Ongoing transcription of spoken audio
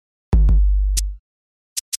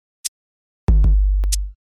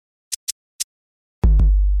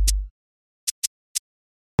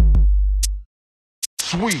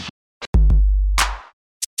sweet.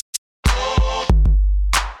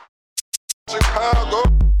 Chicago.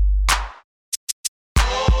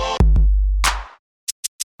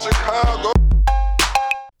 Chicago.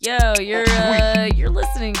 Yo, you're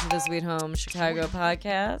listening to the Sweet Home Chicago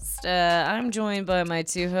podcast. I'm joined by my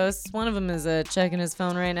two hosts. One of them is checking his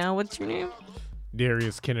phone right now. What's your name?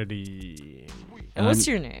 Darius Kennedy. And what's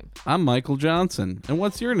your name? I'm Michael Johnson. And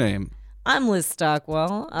what's your name? I'm Liz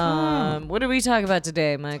Stockwell. What did we talk about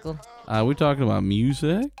today, Michael? We talked about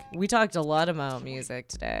music. We talked a lot about music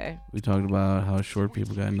today. We talked about how short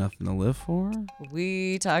people got nothing to live for.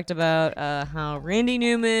 We talked about how Randy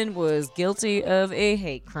Newman was guilty of a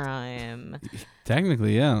hate crime.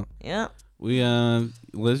 Technically, yeah. Yeah. We,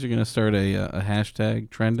 Liz, you're going to start a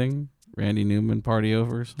hashtag trending Randy Newman party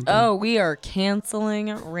over or something? Oh, we are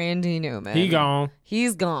canceling Randy Newman. He gone.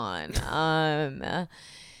 He's gone.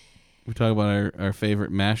 We talk about our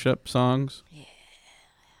favorite mashup songs.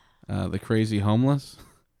 Yeah. The Crazy Homeless.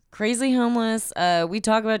 Crazy homeless. We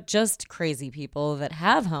talk about just crazy people that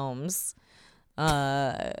have homes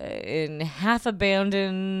in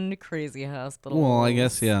half-abandoned crazy hospitals. Well, I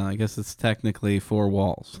guess it's technically four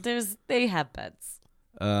walls. They have beds.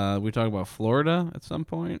 We talk about Florida at some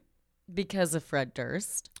point. Because of Fred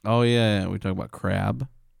Durst. Oh, yeah. We talk about crab.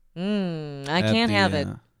 I can't have it.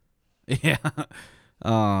 Yeah.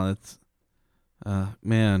 Oh, that's...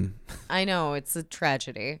 man. I know, it's a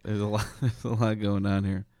tragedy. There's a lot going on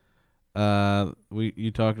here. You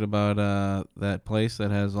talked about that place that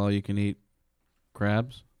has all you can eat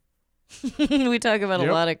crabs. We talk about Yep.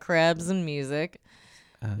 a lot of crabs and music.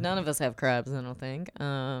 None of us have crabs, I don't think.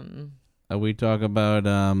 We talk about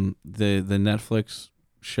the Netflix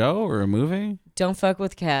show or a movie. Don't fuck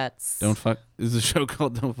with cats. Is the show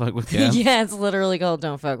called Don't Fuck with Cats? Yeah, it's literally called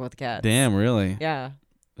Don't Fuck with Cats. Damn, really? Yeah.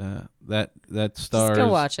 That stars Just go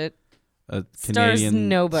watch it. a Stars Canadian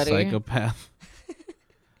nobody. psychopath.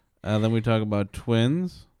 Then we talk about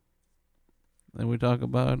twins. Then we talk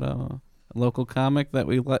about a local comic that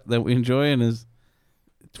we enjoy and his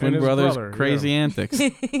twin his brother's brother, crazy yeah. antics.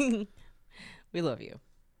 We love you.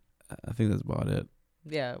 I think that's about it.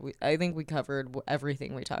 Yeah, I think we covered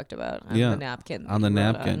everything we talked about on Yeah, the napkin. On the that you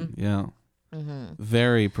wrote napkin, yeah. Mm-hmm.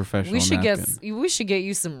 Very professional. We should napkin. get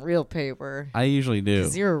you some real paper. I usually do.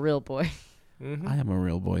 Because you're a real boy. Mm-hmm. I am a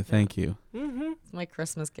real boy. Thank you. Mm-hmm. It's my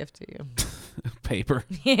Christmas gift to you. Paper.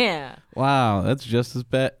 Yeah. Wow, that's just as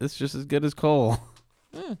bad. It's just as good as coal.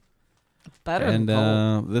 Better And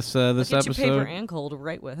than cold. this I'll get you episode, paper and cold to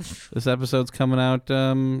write with. this episode's coming out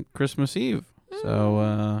Christmas Eve.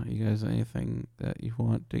 So you guys, anything that you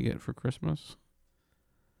want to get for Christmas,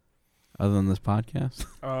 other than this podcast?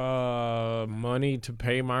 Money to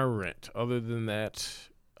pay my rent. Other than that,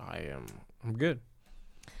 I'm good.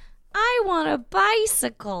 I want a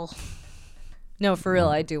bicycle. No, for real,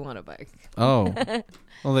 I do want a bike. Oh,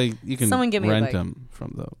 well, you can Someone give me a rent bike. them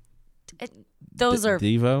from the Those are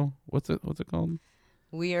Devo. What's it called?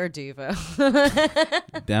 We are Devo.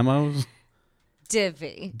 Demos.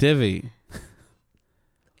 Divvy. Divvy.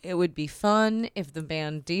 It would be fun if the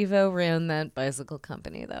band Devo ran that bicycle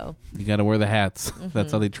company, though. You got to wear the hats.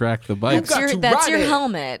 That's how they track the bikes. got to That's ride your it.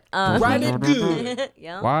 helmet. Ride it good.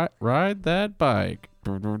 Yeah. Ride that bike.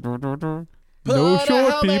 Put No a short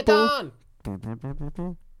helmet people. on.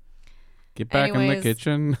 Get back in the Anyways,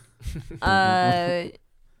 kitchen.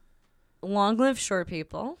 Long live short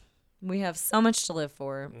people. We have so much to live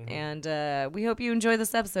for. And we hope you enjoy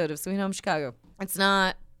this episode of Sweet Home Chicago. It's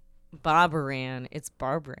not Barbara, it's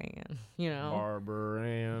Barbara Ann, you know? Barbara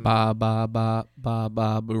Ann. Ba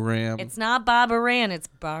Ram. It's not Barbara Ann, it's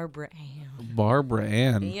Barbara Ann. Barbara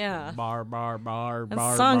Ann. Yeah. Bar.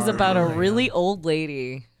 That song's about a really old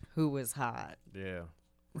lady who was hot. Yeah.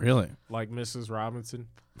 Really? Like Mrs. Robinson.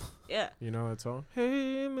 Yeah. You know that song?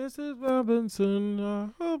 Hey, Mrs. Robinson, I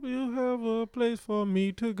hope you have a place for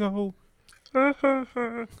me to go. Please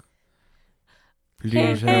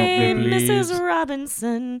Hey, help me, please. Mrs.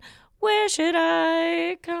 Robinson, where should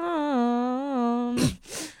I come?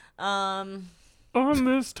 On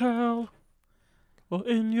this towel. Or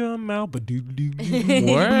in your mouth.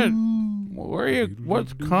 Where you?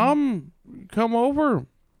 What's come over?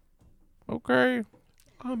 Okay.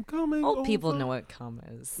 I'm coming Old people over. know what come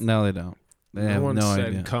is. No, they don't. They No have one no said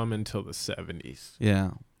idea. come until the 70s.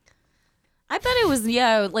 Yeah. I bet it was,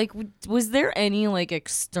 yeah, like, was there any, like,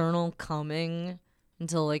 external coming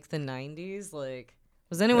until, like, the 90s? Like,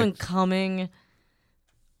 was anyone coming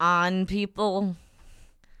on people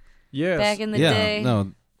Yes. back in the yeah. day?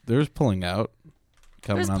 No, there's pulling out. It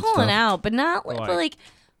Coming was on pulling stuff. out, but not, like, Like, but,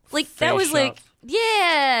 like that face was, like, shots.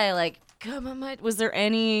 yeah, like, come on, was there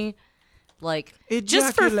any like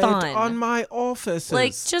just for fun. on my offices.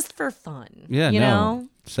 Like just for fun. Yeah, you no. know?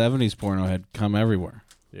 70s porno had come everywhere.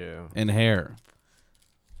 yeah, And hair.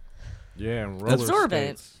 yeah, and roller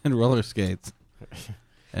Absorbent. skates. And roller skates.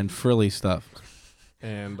 And frilly stuff.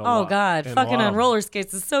 And a Oh lot- God, and a fucking lot on of- roller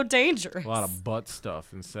skates is so dangerous. A lot of butt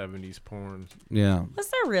stuff in 70s porn. Yeah. Was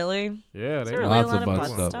there really? Yeah, they there were really a Lots lot of of butt butt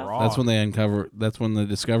stuff. stuff? Raw. That's when they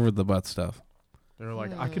discovered the butt stuff. They're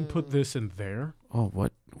like, I can put this in there. Oh,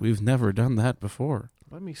 what? We've never done that before.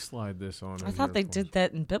 Let me slide this on. I in thought here they for did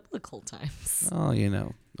that in biblical times. Oh, you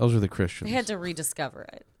know. Those are the Christians. They had to rediscover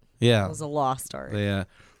it. Yeah. It was a lost art. They,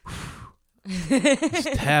 this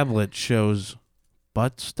tablet shows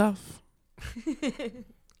butt stuff.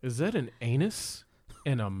 Is that an anus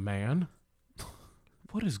and a man?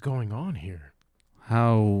 What is going on here?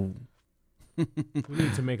 How We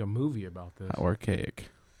need to make a movie about this. archaic.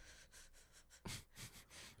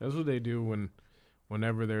 That's what they do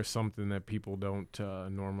whenever there's something that people don't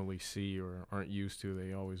normally see or aren't used to.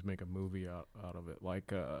 They always make a movie out of it.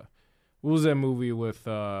 Like, what was that movie with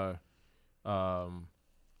Denzel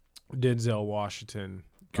Washington?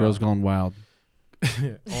 Girls Gone Wild.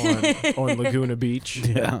 on Laguna Beach.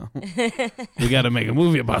 Yeah. We got to make a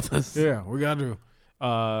movie about this. Yeah, we got to.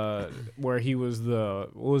 Where he was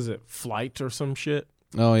what was it, Flight or some shit?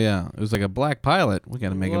 Oh, yeah. It was like a black pilot. We got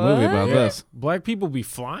to make a movie about What? this. Black people be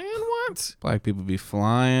flying? What? Black people be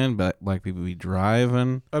flying, black people be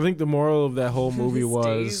driving. I think the moral of that whole movie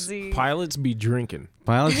was Stacey. pilots be drinking.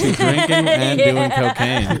 Pilots be drinking and doing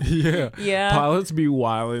cocaine. Yeah. Yeah. Pilots be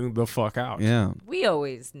wilding the fuck out. Yeah. We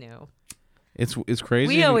always knew. It's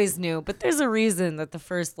crazy. We always knew, but there's a reason that the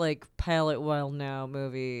first like Pilot Well Now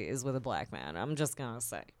movie is with a black man. I'm just gonna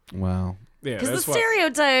say Wow. Yeah, because the that's why.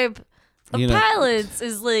 stereotype of You know- pilots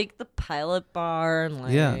is like the pilot bar and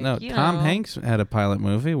like Yeah, no. you Tom know, Hanks had a pilot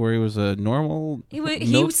movie where he was a normal He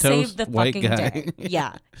milquetoast saved the white fucking guy. day.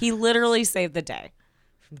 Yeah, he literally saved the day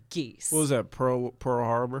from geese. What was that, Pearl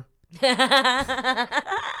Harbor?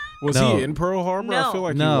 Was No. he in Pearl Harbor? I No. feel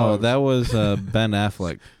like he No, was. that was Ben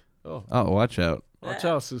Affleck. Oh, Oh, watch out. watch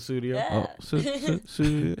out, Susudio. Oh,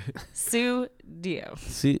 Sue Dio.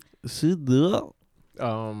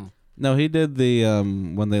 No, he did the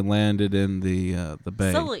when they landed in the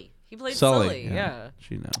bay. Sully. He played Sully, Sully. Yeah.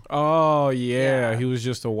 She know. Oh yeah, Yeah. he was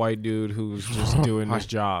just a white dude who was just doing his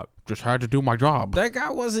job. Just had to do my job. That guy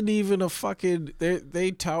wasn't even a fucking.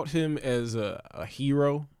 They tout him as a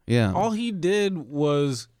hero. Yeah. All he did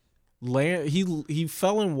was land. He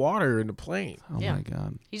fell in water in the plane, Oh Yeah. my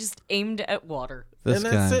God. He just aimed at water. This and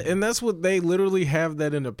that's guy. it. And that's what they literally have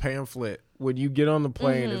that in a pamphlet. When you get on the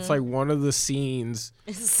plane, it's like one of the scenes.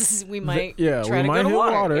 we might Yeah, try we to might go to hit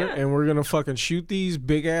water. Yeah. and we're gonna fucking shoot these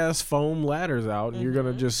big ass foam ladders out, and you're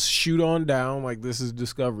gonna just shoot on down like this is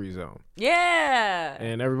Discovery Zone. Yeah.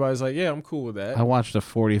 And everybody's like, "Yeah, I'm cool with that." I watched a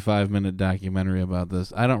 45-minute documentary about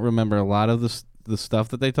this. I don't remember a lot of the stuff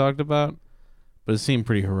that they talked about, but it seemed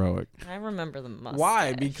pretty heroic. I remember the mustache.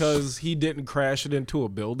 Why? Because he didn't crash it into a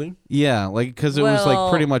building. Yeah, like because it was like Well,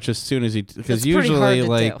 pretty much as soon as he it's because pretty hard usually to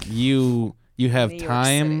like do. you have New York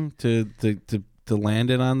time to land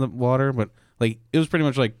it on the water, but like it was pretty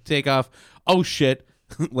much like take off. Oh shit!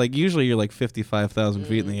 Like usually you're like 55,000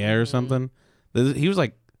 feet in the air or something. He was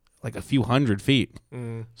like a few hundred feet,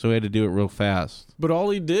 so we had to do it real fast. But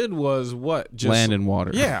all he did was what? Just Land in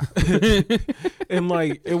water. Yeah. And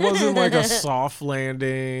like it wasn't like a soft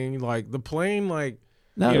landing. Like the plane, like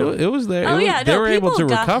No, you know, it was there. Oh, It was- yeah, they no, were able to people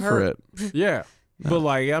got recover hurt. it. yeah. But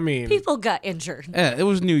like I mean, People got injured. Yeah, it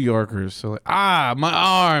was New Yorkers. So like, my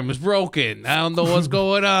arm is broken. I don't know what's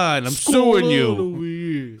going on. I'm suing you. Over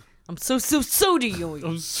here. I'm so do you.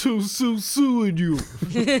 I'm suing you.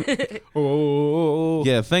 Oh.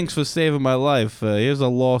 Yeah, thanks for saving my life. Here's a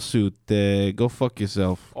lawsuit. Go fuck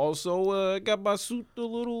yourself. Also, got my suit a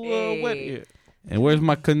little wet Hey. here. And where's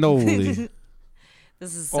my cannoli?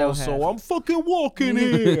 This is so Also, heavy. I'm fucking walking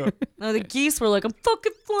here. No, the geese were like, I'm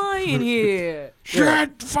fucking flying here.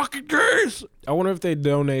 Shit, fucking geese. I wonder if they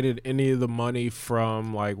donated any of the money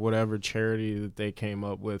from like whatever charity that they came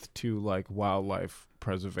up with to like wildlife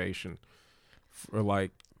preservation for like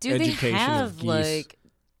Do education they of have geese. like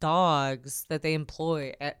dogs that they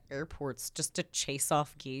employ at airports just to chase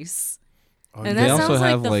off geese? Oh, And They that also sounds like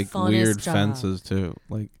have the like funnest weird job. fences too.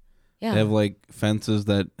 Like Yeah. they have like fences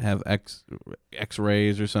that have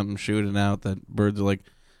X-rays or something shooting out that birds are like,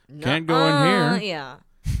 can't go in here. Yeah.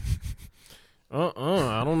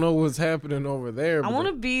 I don't know what's happening over there. I but want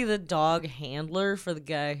to be the dog handler for the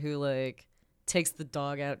guy who like takes the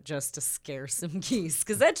dog out just to scare some geese,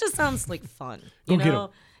 because that just sounds like fun. You Go get know, 'em.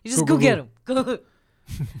 you just Go, go, go, get go. him. Go.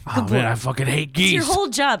 Oh man, I fucking hate It's your geese. whole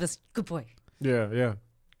job is good boy. Yeah.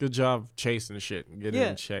 Good job chasing shit and getting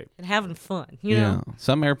in shape. and having fun. You know,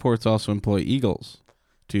 Some airports also employ eagles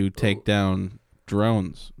to take down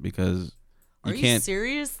drones because are you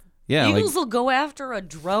serious? Yeah, Eagles will go after a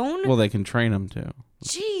drone. well, they can train them to.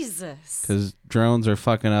 Jesus. Because drones are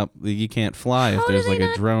fucking up. You can't fly How if do there's they like a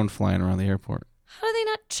not- drone flying around the airport. How do they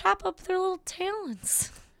not chop up their little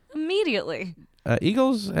talons immediately?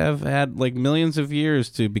 Eagles have had like millions of years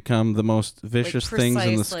to become the most vicious things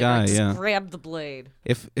in the Precise, sky. like, just Yeah, grab the blade.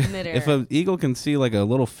 if midair. if an eagle can see like a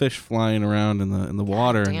little fish flying around in the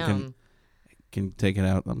water and Damn. can take it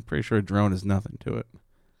out, I'm pretty sure a drone is nothing to it.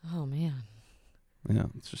 Oh man. Yeah,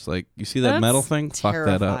 it's just like you see that metal thing. Fuck that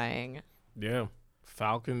up. Terrifying. Yeah.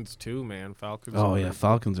 Falcons too, man. Falcons. Oh are- yeah,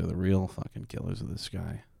 falcons are the real fucking killers of the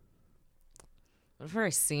sky. Whenever I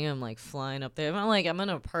see him like flying up there, if I'm in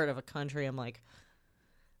a part of a country, I'm like,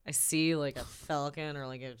 I see like a falcon or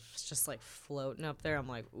like it's just like floating up there. I'm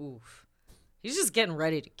like, oof, he's just getting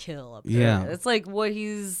ready to kill up there. Yeah. It's like what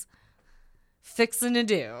he's fixing to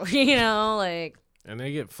do, you know, like. And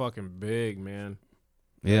they get fucking big, man.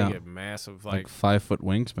 Yeah, They get massive. like Like 5-foot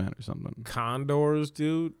wingspan or something. condors,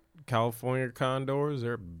 dude. California condors,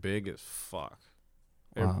 they're big as fuck.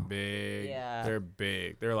 They're Wow. big. Yeah. They're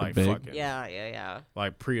big. They're like big? fucking Yeah.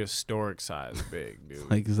 like prehistoric size big,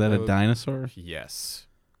 dude. Like, is that They a look- dinosaur? Yes.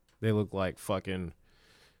 They look like fucking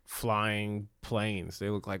flying planes. They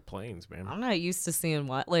look like planes, man. I'm not used to seeing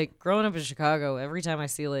like growing up in Chicago. Every time I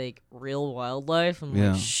see like real wildlife, I'm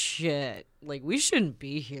Yeah. like, shit, like we shouldn't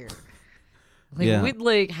be here. Like, Yeah.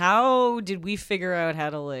 like, how did we figure out how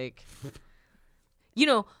to like,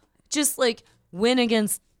 just like win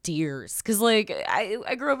against deers? Cause like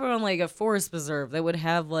I grew up around like a forest preserve that would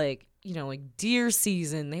have like like deer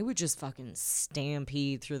season. They would just fucking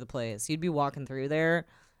stampede through the place. You'd be walking through there,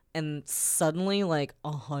 and suddenly like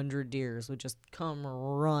 100 deers would just come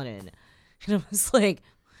running, and it was like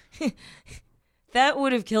that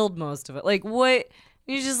would have killed most of it. Like what?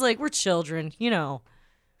 You're just like, we're children,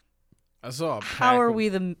 I saw a How pack are of- we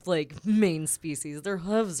the like main species? Their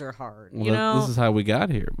hooves are hard, Well, this is how we got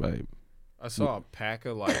here, babe. I saw a pack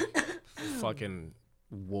of like fucking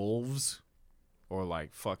wolves or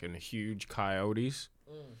like fucking huge coyotes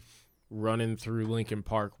running through Lincoln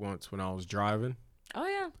Park once when I was driving. Oh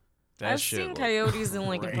yeah, That I've shit seen looked coyotes in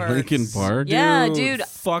Lincoln great. Park. Lincoln Park? Yeah, dude.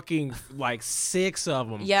 Fucking like 6 of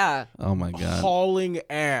them. Yeah, Oh my god. Hauling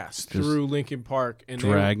ass through Lincoln Park and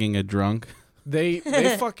Dragging a drunk. They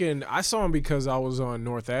fucking I saw them because I was on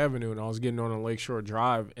North Avenue and I was getting on a Lakeshore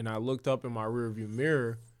Drive and I looked up in my rearview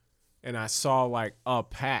mirror and I saw like a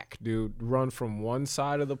pack, dude, run from one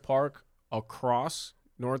side of the park across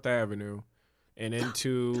North Avenue and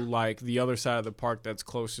into like the other side of the park that's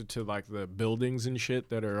closer to like the buildings and shit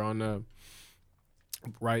that are on the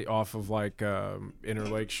right off of like Inner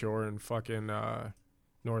Lakeshore and fucking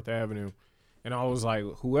North Avenue. And I was like,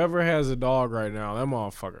 whoever has a dog right now, that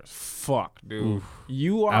motherfucker's fucked, dude. Oof.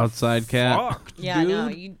 You are Outside cat. fucked, yeah. dude. No,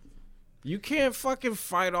 You can't fucking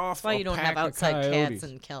fight off. that's why a you don't pack have of outside coyotes. cats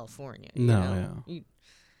in California. No, You're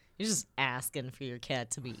just asking for your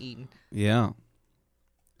cat to be eaten. Yeah.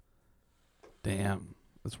 Damn.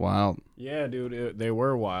 That's wild. Yeah, dude, they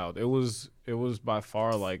were wild. It was by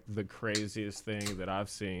far like the craziest thing that I've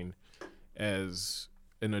seen as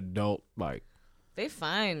an adult. Like, They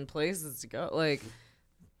find places to go. Like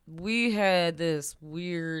we had this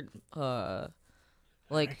weird,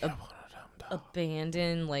 like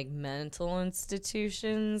abandoned like mental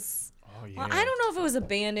institutions. oh yeah, Well, I don't know if it was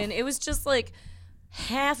abandoned. It was just like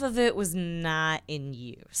half of it was not in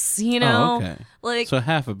use. Oh, okay. Like So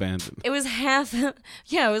half abandoned. it was half.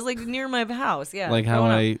 Yeah, it was like near my house. Yeah, Like how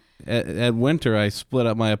growing up. at winter I split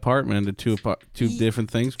up my apartment into two different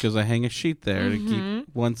things because I hang a sheet there to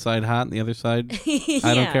keep one side hot and the other side I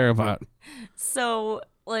don't Yeah. care about. So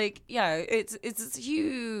like yeah, it's this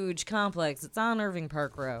huge complex. It's on Irving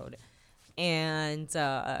Park Road, and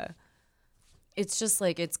it's just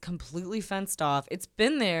like it's completely fenced off. It's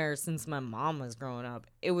been there since my mom was growing up.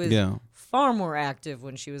 It was Yeah. far more active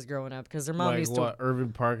when she was growing up because her mom like used what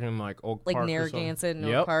Irvin Park and like Oak Like Park, or something? Narragansett and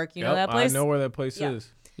Oak Yep, Park, you know yep, that place? I know where that place Yeah.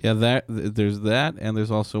 is. Yeah, there's that, and there's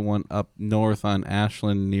also one up north on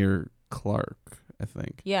Ashland near Clark, I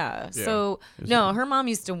think. to. Yeah. Yeah. So There's no, her mom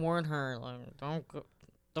used to warn her like,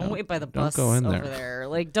 don't wait by the don't bus go in over there. there.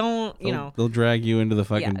 Like don't They'll drag you into the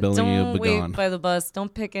fucking building and don't you'll be wait gone. by the bus.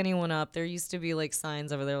 Don't pick anyone up. There used to be like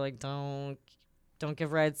signs over there like don't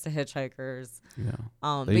give rides to hitchhikers. Yeah.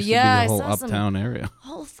 But They used yeah, to be the I whole saw uptown area. some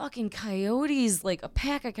whole fucking coyotes, like a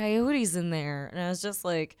pack of coyotes in there, and I was just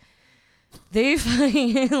like, they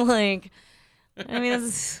fucking like, I mean,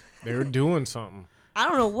 it's, They were doing something. I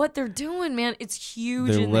don't know what they're doing, man. It's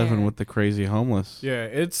huge. They're in living there. with the crazy homeless. Yeah,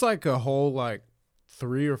 it's like a whole like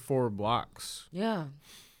 3 or 4 blocks. Yeah.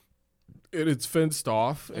 And it's fenced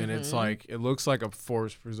off, and it's like it looks like a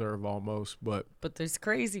forest preserve almost, but But there's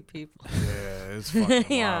crazy people. yeah, it's fucking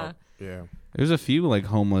Yeah. wild. Yeah. There's a few like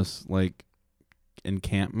homeless like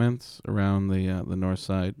encampments around the north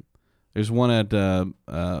side. There's one at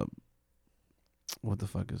what the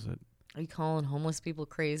fuck is it? Are you calling homeless people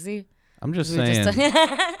crazy? I'm just We were saying.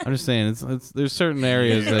 just- I'm just saying. It's there's certain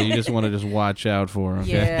areas that you just want to just watch out for.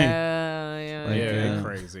 Okay. Yeah. Like, Yeah, they're uh,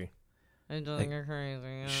 crazy. I don't think you're crazy.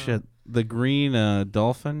 Yeah. Shit, the green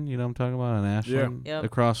dolphin. You know what I'm talking about on Ashland. Yep.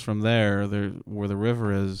 Across from there where the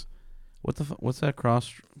river is. What's that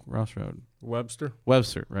crossroad? Webster?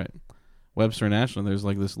 Webster, right? Webster and Ashland. There's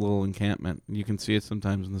like this little encampment. You can see it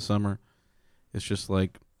sometimes in the summer. It's just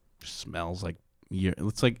like smells like.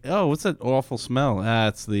 It's like, oh, what's that awful smell?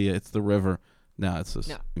 It's the river. No, it's this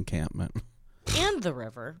encampment. And the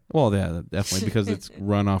river. Well, yeah, definitely because it's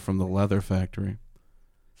runoff from the leather factory.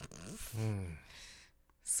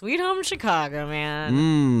 Sweet home Chicago, man.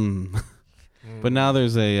 Mm. But now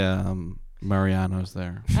there's a Mariano's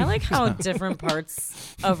there. I like how different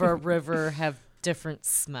parts of a river have different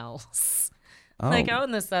smells. Oh, Like out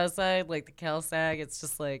in the south side, like the Calsag, it's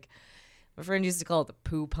just like my friend used to call it the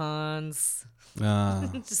poo ponds.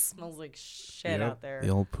 It just smells like shit Yep. out there. the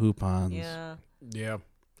old poupons. Yeah. Yeah.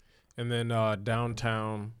 And then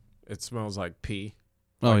downtown, it smells like pee.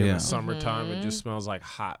 Oh Like in yeah, the summertime, it just smells like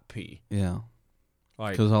hot pee. yeah.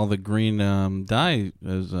 Like, Because all the green dye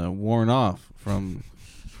is worn off from.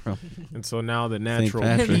 and so now the natural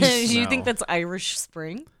Patrick's. pee Do you think smell- that's Irish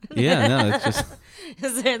Spring? Yeah, no, it's just.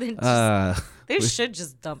 Is there, they just- they we- should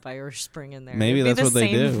just dump Irish Spring in there. Maybe It'd be that's the what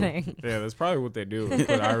they same do. Thing. Yeah, that's probably what they do. They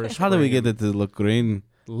put Irish How do we Spring get it to look green?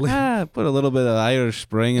 Put a little bit of Irish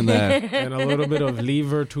Spring in there. and a little bit of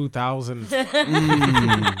Lever 2000.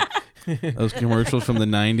 Those commercials from the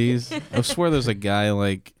 90s. I swear there's a guy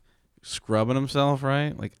like scrubbing himself,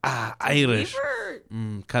 right? Like, Irish.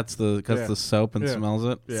 Lever, Cuts the Yeah. soap and Yeah. smells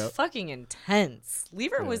it. Yeah. it's fucking intense.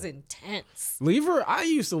 Lever was intense. Lever, I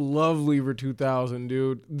used to love Lever 2000,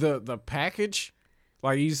 dude. The package,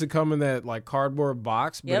 like, it used to come in that like cardboard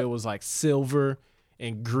box, but Yep. it was like silver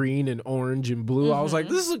and green and orange and blue. I was like,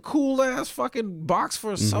 this is a cool ass fucking box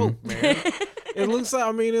for soap, man. It looks like,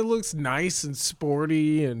 I mean, it looks nice and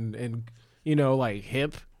sporty and you know, like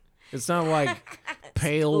hip. It's not like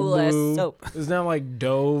pale cool-ass blue. soap. It's not like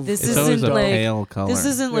Dove. This It's isn't always a like pale color. this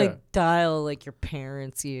isn't Yeah. like Dial like your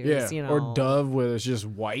parents use. yeah, You know, or Dove where it's just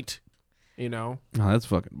white. You know, Oh, that's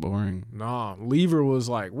fucking boring. nah. Lever was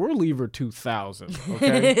like, we're Lever 2000.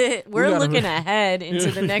 Okay, We're gotta- looking ahead into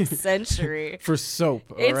the next century. for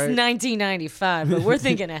soap. all It's right? 1995, but we're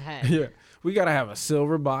thinking ahead. Yeah, we gotta have a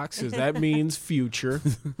silver box because that means future.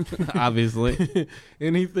 Obviously.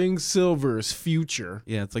 Anything silver is future.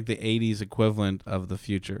 Yeah, it's like the 80s equivalent of the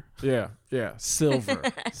future. Yeah, silver.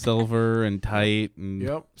 Silver and tight and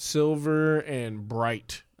Yep, silver and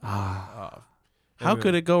bright. how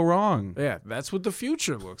could it go wrong? Yeah, that's what the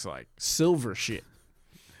future looks like. Silver shit.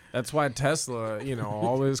 That's why Tesla, you know,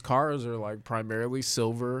 all his cars are like primarily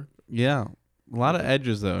silver. Yeah. A lot of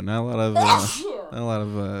edges though, not a lot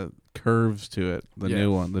of curves to it. The Yeah.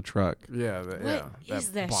 new one, the truck. Yeah,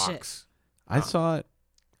 is that box. I saw it.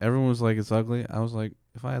 Everyone was like, "It's ugly." I was like,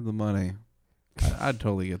 "If I had the money, I'd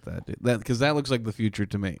totally get that, dude. That because that looks like the future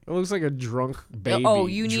to me." It looks like a drunk baby. Oh,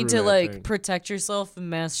 you need drew to that like thing. protect yourself from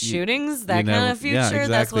mass You- shootings. You That kind never- of future. yeah, exactly.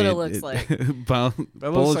 That's what it looks like.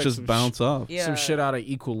 Bullets like just some bounce off. Yeah. Some shit out of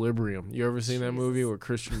Equilibrium. You ever seen that movie with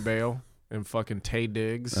Christian Bale and fucking Tay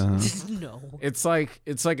Diggs? No. It's like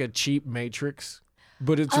a cheap Matrix,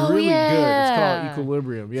 but it's Oh, really good. It's yeah. called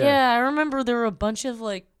Equilibrium. Yeah. Yeah, I remember there were a bunch of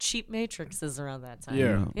like cheap matrixes around that time.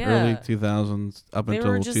 Yeah. Yeah. Early 2000s up They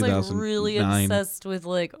until were just like 2009. really obsessed with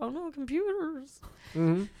like, oh no, computers.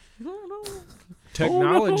 Mhm. Oh no.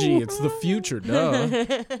 Technology, it's the future, duh.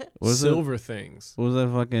 What was Silver things. What was that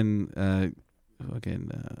fucking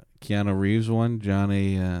Keanu Reeves one?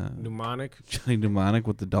 Johnny Mnemonic. Mnemonic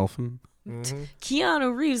with the dolphin. Mm-hmm.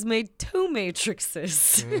 Keanu Reeves made 2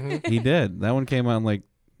 matrixes. Mm-hmm. He did. That one came out in like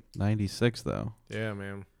 96 though. Yeah,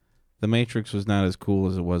 man. The Matrix was not as cool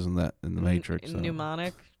as it was in the Matrix. so.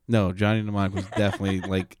 Mnemonic. No, Johnny Mnemonic was definitely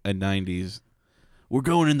like a 90s. We're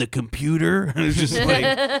going in the computer. And it's just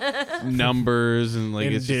like numbers and like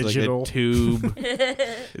And it's digital. just like a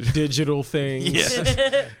tube. Digital things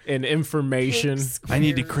and information. I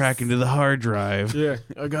need to crack into the hard drive. Yeah,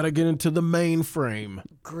 I gotta get into the mainframe.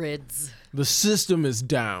 Grids. The system is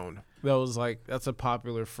down. That's a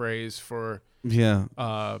popular phrase for Yeah.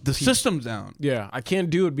 uh The system's down. yeah, I can't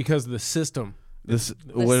do it because of the system. This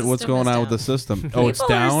The what's system going is on with the down. system? Oh, it's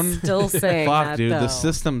People are down. still saying Fuck, that, dude, though. the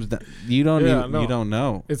system's you don't Yeah, even, no. you don't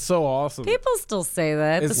know. It's so awesome. People still say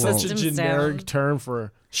that. It's the such a system's generic down. term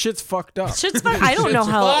for shit's fucked up. Shit's fine. I don't know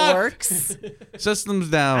how it works. System's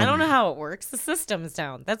down. I don't know how it works. The system's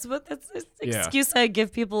down. That's the Yeah. excuse I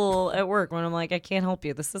give people at work when I'm like, I can't help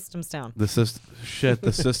you. The system's down. The system. Shit.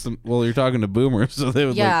 The system. Well, you're talking to boomers, so they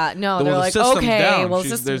would Yeah, no, well, they're the like, system's okay, down. well,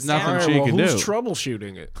 She's- system's there's nothing down. All she right, well, can who's do.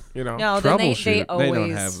 troubleshooting it? You know. No, then they Troubleshoot. always They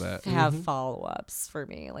don't have that. have follow-ups for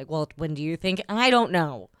me. Like, well, when do you think? I don't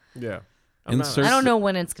know. Yeah. Insert I don't know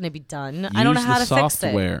when it's going to be done. I don't know use how the to fix it.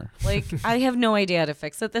 software. Like, I have no idea how to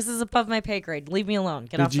fix it. This is above my pay grade. Leave me alone.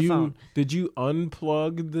 Get off the phone. Did you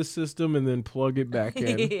unplug the system and then plug it back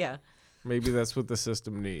in? Yeah. Maybe that's what the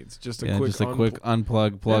system needs. Just a Yeah, quick just a quick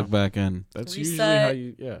unplug, plug back in. That's Reset usually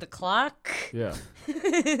how you The clock. yeah.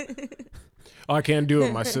 Oh, I can't do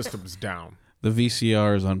it. My system's down. The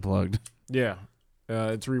VCR is unplugged. Yeah.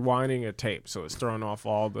 It's rewinding a tape, so it's throwing off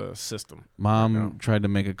all the system. Mom Right now. tried to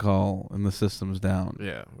make a call and the system's down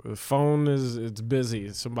Yeah. The phone it's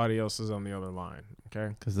busy. Somebody else is on the other line.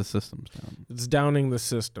 Okay. because the system's down. It's downing the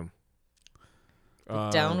system.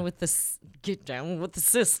 Down with the get down with the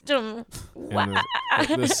system. And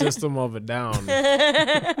the system of a down was the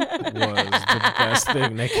best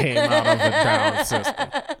thing that came out of a down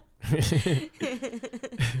system.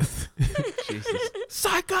 Jesus.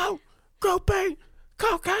 Psycho, groupie,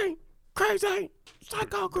 cocaine, crazy.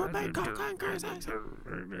 Psycho, groupie, cocaine, crazy.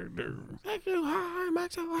 Make you high,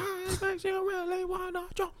 makes you high, makes you really wanna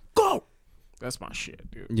jump. Go. That's my shit,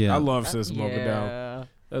 dude. Yeah. I love System of a Down. Yeah.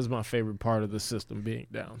 That's my favorite part of the system being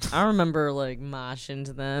down. I remember like moshing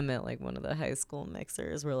to them at like one of the high school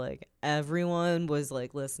mixers where like everyone was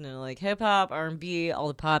like listening to like hip hop, R&B, all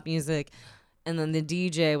the pop music, and then the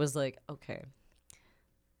DJ was like, "Okay,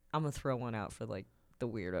 I'm gonna throw one out for like the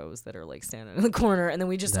weirdos that are like standing in the corner," and then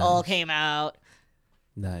we just all Nice. came out.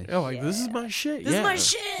 Nice. Yeah, like this is my shit. This is yeah. my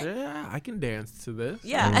shit. Yeah, I can dance to this.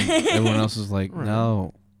 Yeah, Everyone else is like, Right.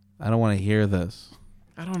 no, I don't want to hear this.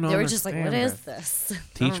 I don't know. they were just like, "What is this?"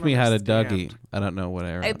 Teach don't me how to understand. Dougie. I don't know what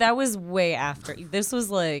era. That was way after. This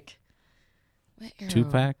was like what era?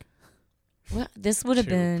 2-pack? What? This would have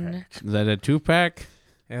been. Is that a 2-pack?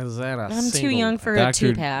 Is that a I'm too single young for a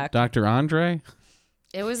Dr. 2-pack. Dr. Andre?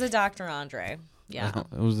 It was a Dr. Andre. Yeah.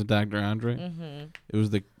 It was the Dr. Andre. Mm-hmm. It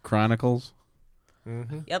was the Chronicles.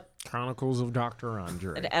 Mm-hmm. Yep. Chronicles of Dr.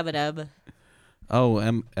 Andre. An Ebedeb. Oh,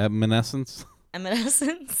 Eminescence.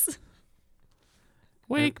 Eminescence.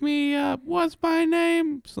 Wake me up. What's my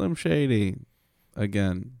name? Slim Shady.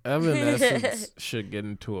 Again. Evanescence should get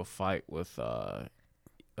into a fight with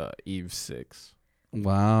Eve 6.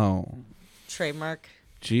 Wow. Trademark.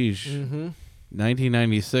 Jeez. Mm-hmm.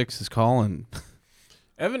 1996 is calling.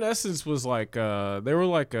 Evanescence was like they were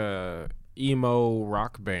like a emo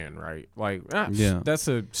rock band, right? Like Yeah. that's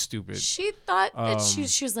a stupid. She thought that she Um,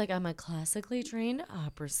 was like, I'm a classically trained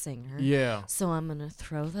opera singer. Yeah. So I'm going to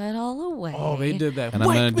throw that all away. Oh, they did that. And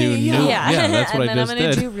I'm going to do me new. up. Yeah. that's what and I then just I'm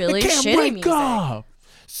gonna did. do really I can't shitty wake music. up.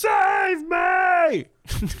 Save me!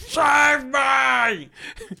 Save me! I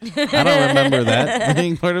don't remember that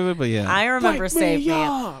being part of it, but yeah. I remember Wake Save me Me.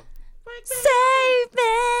 up. Save me.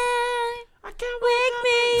 I can't Wake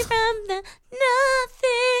me from the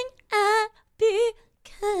nothing I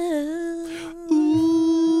become.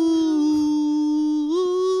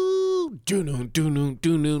 Ooh. Do-no, do-no,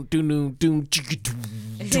 do-no, do-no, do,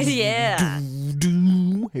 chicka-doo. Yeah.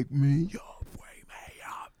 Do, wake me up, wake me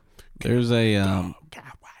up. There's a Can't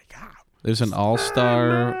wake up. there's an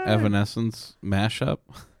all-star Evanescence mashup,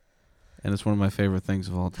 and it's one of my favorite things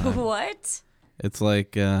of all time. What? It's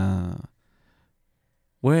like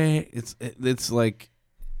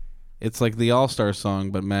it's like the all-star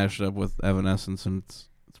song but mashed up with Evanescence, and it's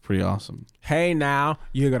pretty awesome. Hey now,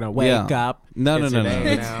 you're gonna wake Yeah. up. No, It's no, no, an no.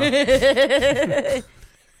 A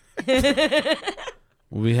It's- now.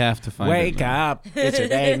 We have to find Wake it. now. up. It's your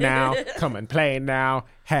day now. Come and play now.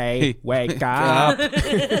 Hey, wake up.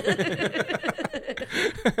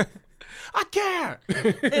 I can't.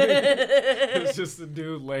 It's just a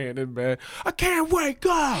dude laying in bed. I can't wake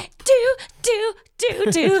up. Do.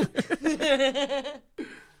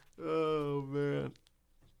 Oh man.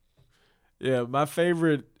 Yeah, my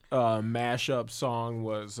favorite mashup song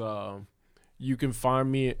was You Can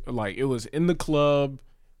Find Me, like it was In the Club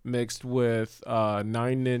mixed with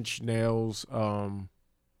 9 Inch Nails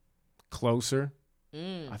Closer.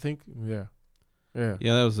 I think yeah. Yeah,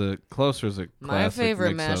 that was a closer as a My classic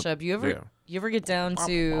favorite mix-up. mashup. You ever get down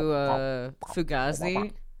to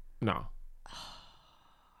Fugazi? No.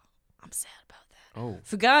 I'm sad about that. Oh.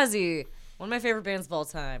 Fugazi, one of my favorite bands of all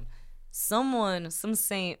time. some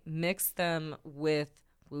saint mixed them with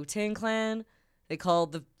Wu-Tang Clan. They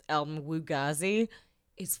called the album Wugazi.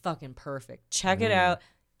 It's fucking perfect. Check it out.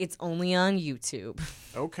 It's only on YouTube.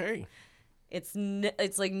 Okay. It's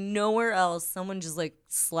like nowhere else. Someone just like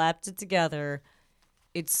slapped it together.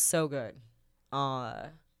 It's so good.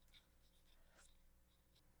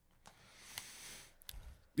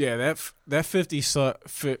 Yeah, that 50 Cent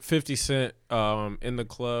in the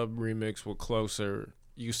club remix with Closer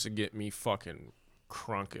used to get me fucking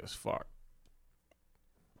crunk as fuck.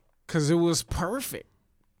 Cause it was perfect.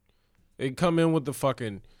 It come in with the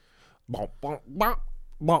fucking you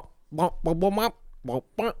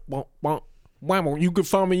can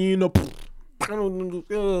find me in the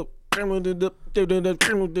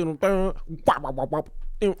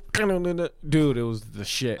dude, it was the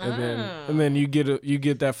shit. And then you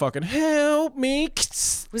get that fucking help me.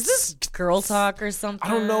 Was this Girl Talk or something?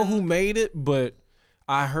 I don't know who made it, but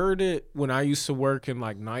I heard it when I used to work in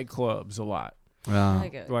like nightclubs a lot.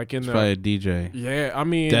 Like it. Like in It's the probably a DJ. yeah, I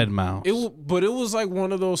mean Dead Mouse. But it was like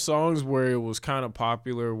one of those songs where it was kind of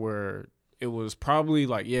popular, where it was probably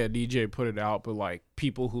like, yeah, DJ put it out, but like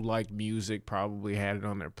people who liked music probably had it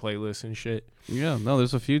on their playlist and shit. Yeah, no,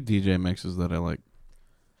 there's a few DJ mixes that I like.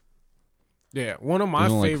 Yeah, one of my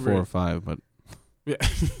There's only favorite. like 4 or 5, but Yeah,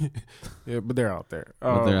 yeah, but they're out there.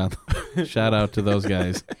 they're out. Shout out to those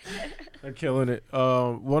guys. They're killing it.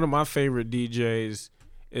 One of my favorite DJs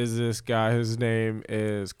is this guy. His name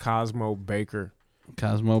is Cosmo Baker.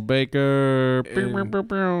 Cosmo Baker.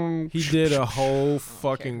 And he did a whole Who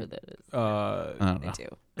fucking that is. I don't Me know. too.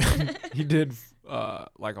 he did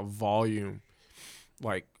like a volume,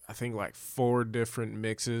 like I think like 4 different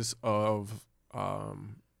mixes of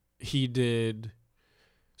he did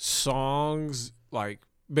songs, like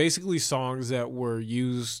basically songs that were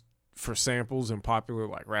used for samples in popular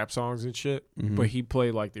like rap songs and shit, Mhm. but he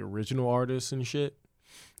played like the original artists and shit.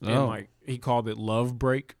 And Oh. like he called it Love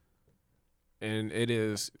Break. And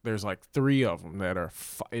there's like 3 of them that are,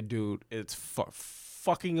 dude, it's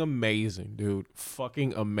fucking amazing, dude.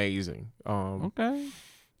 Fucking amazing. Okay.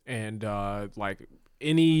 And like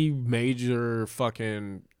any major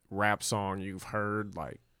fucking rap song you've heard,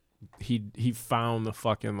 like he found the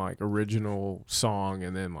fucking like original song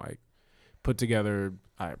and then like put together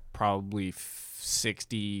probably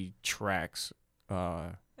 60 tracks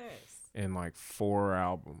in like 4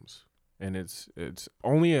 albums. And it's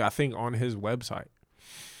only, I think, on his website.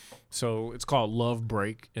 So it's called Love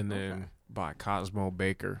Break, and then by Cosmo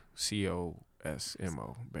Baker, Cosmo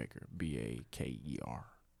Baker, Baker.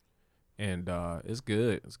 And it's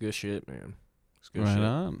good. It's good shit, man. It's good Right shit.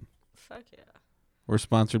 on. Fuck yeah. We're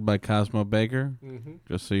sponsored by Cosmo Baker, Mm-hmm.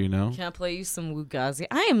 just so you know. Can I play you some Wugazi?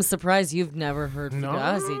 I am surprised you've never heard No.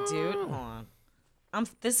 Fugazi, dude. Hold on.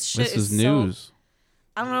 This shit This is so- news.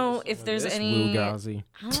 I don't know if there's This any. Wugazi.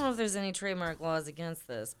 I don't know if there's any trademark laws against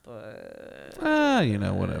this, but You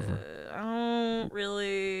know, whatever. I don't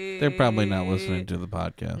really. They're probably not listening to the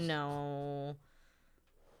podcast. No.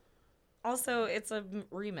 Also, it's a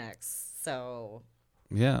remix, so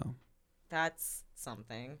Yeah. that's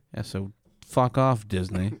something. Yeah, so fuck off,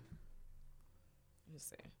 Disney. Let me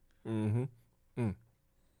see. Mm-hmm.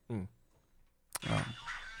 Oh.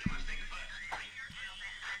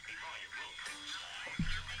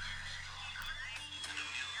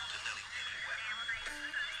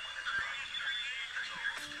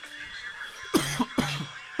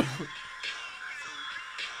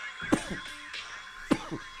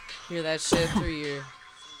 Hear that shit through your.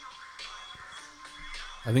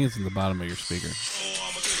 I think it's in the bottom of your speaker.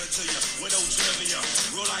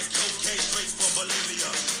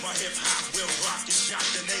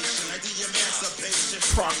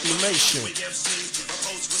 Proclamation.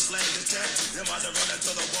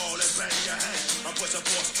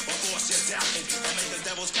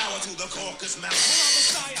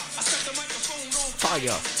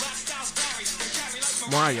 Fire.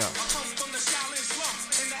 Maya.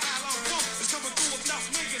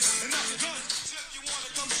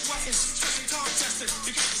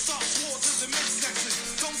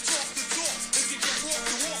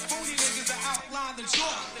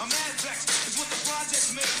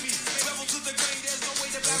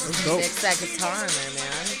 Dope. Mix that guitar in there,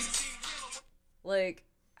 man. Like,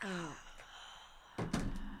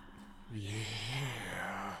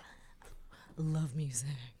 Yeah. love music.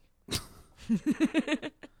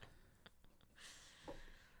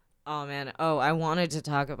 Oh man. Oh, I wanted to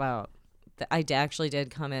talk about. I actually did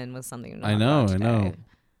come in with something. To talk I know, about I know. today.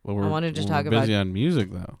 Well, we're, wanted to we're talk busy about- on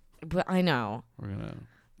music, though. But I know. We're gonna.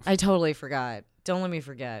 I totally forgot. Don't let me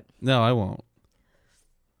forget. No, I won't.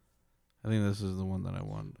 I think this is the one that I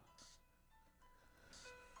wanted.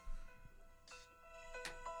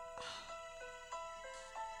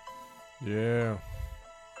 Yeah.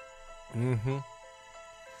 Mm-hmm.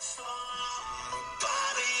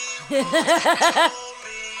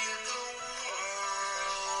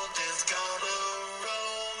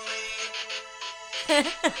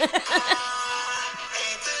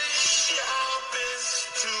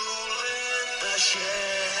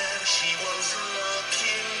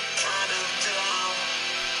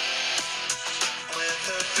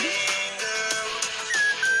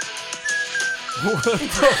 What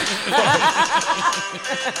the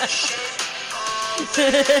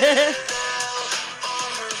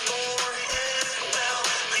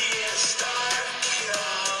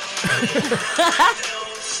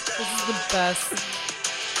This is the best.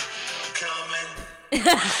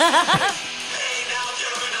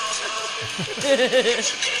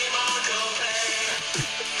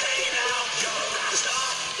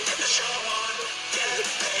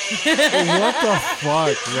 What the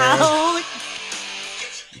fuck, man?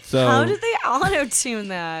 So How did they auto-tune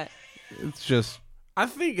that? it's just I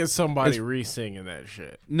think it's somebody re-singing that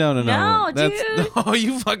shit. no. No, That's dude. are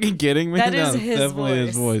you fucking kidding me? That No, is it's his definitely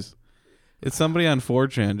his voice. It's somebody on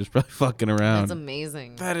 4chan just probably fucking around. That's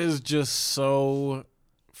amazing. That is just so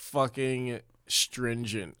fucking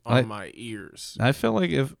stringent on my ears. I feel like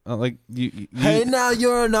if like you Hey, now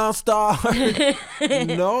you're an all-star.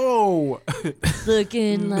 No.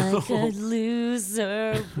 Looking like a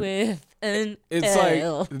loser with an It's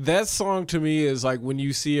L. like that song to me is like when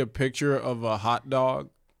you see a picture of a hot dog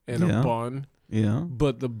and Yeah. a bun, yeah.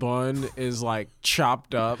 but the bun is like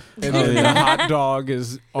chopped up and then the hot dog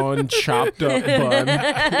is unchopped up bun.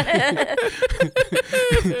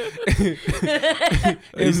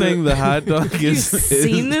 Are you saying the hot dog You've is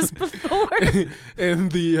seen this before?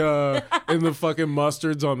 and the fucking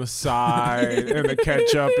mustard's on the side and the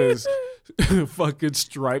ketchup is fucking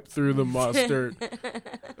striped through the mustard.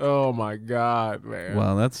 Oh my god, man.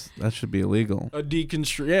 Wow, that should be illegal. A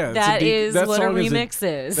deconstruct. Yeah, That is that what a song remix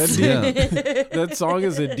is. That song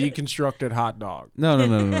is a deconstructed hot dog.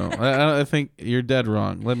 No. I think you're dead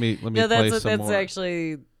wrong. Let me No, play that's some that's more.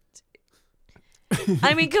 actually.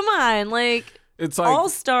 I mean, come on, like It's like All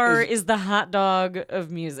Star is the hot dog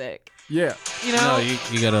of music. yeah. You know, No,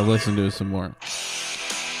 you gotta listen to it some more.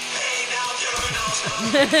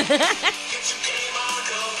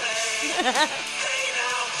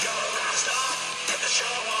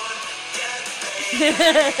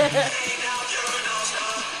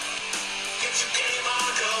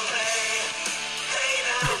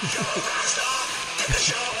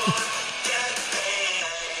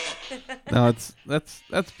 No,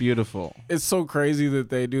 that's beautiful. It's so crazy that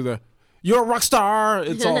they do the "You're a rock star."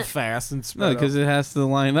 It's all fast and No, sped because up. it has to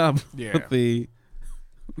line up Yeah. with the.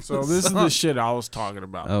 So this is the shit I was talking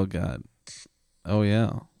about. Oh God. Oh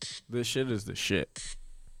yeah. This shit is the shit.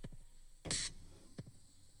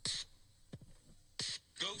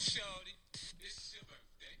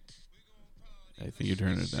 I think you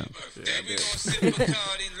turn it down.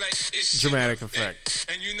 Dramatic effect.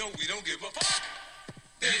 And you know we don't give a fuck.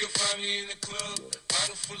 Then you'll find me in the club,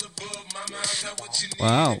 bottle full of bub. My mind got what you need.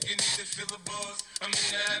 Wow. If you need to feel a buzz, I'm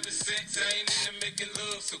into having sex. I ain't into making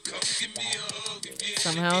love. So come give me a hug. If you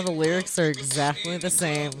somehow the lyrics are exactly the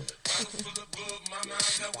same. bottle full of bub, my mind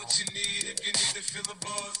got what you need. If you need to feel a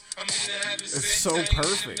buzz, I'm into having sex. It's so I ain't into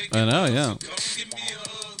perfect. making I know, love. yeah. So come give me a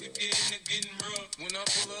hug. If you're into getting rough. When I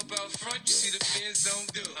pull up out front, you see the Benz on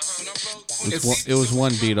do. When I roll It was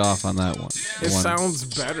one beat off on that one. It One. sounds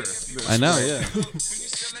better. this I know, way. yeah.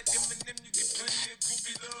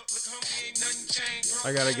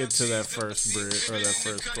 I gotta get to that first bridge or that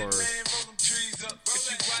first chorus.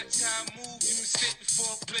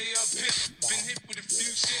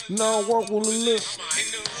 No, what will it look?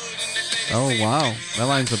 Oh wow, that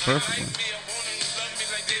lines up perfectly.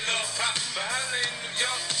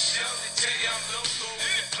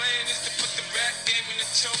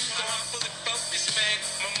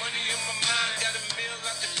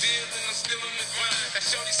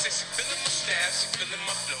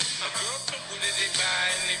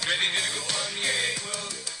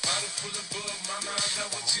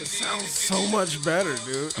 It sounds so much better,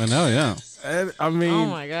 dude. I know, yeah. And, I mean, Oh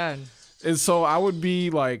my god. and so I would be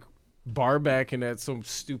like bar backing at some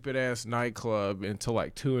stupid ass nightclub until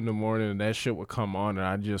like 2 a.m. and that shit would come on and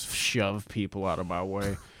I'd just shove people out of my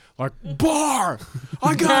way. Like, bar!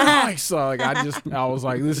 I got ice! So, like, I was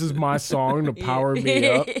like, this is my song to power me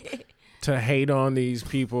up to hate on these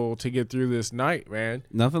people to get through this night, man.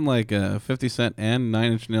 Nothing like 50 Cent and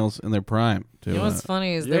 9 Inch Nails in their prime. To, You know what's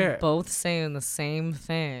funny is yeah. they're both saying the same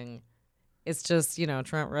thing. it's just,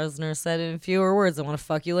 Trent Reznor said it in fewer words. I want to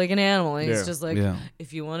fuck you like an animal. And Yeah. he's just like, Yeah.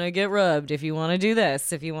 if you want to get rubbed, if you want to do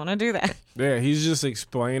this, if you want to do that. Yeah, he's just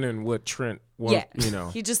explaining what Trent wants,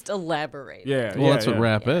 Yeah. He just elaborated. Yeah, Well, that's what yeah.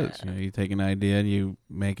 rap is. You take an idea and you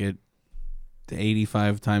make it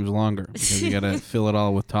 85 times longer because you got to fill it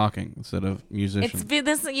all with talking instead of musicians.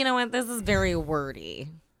 This, you know what? This is very wordy.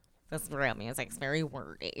 This rap music's very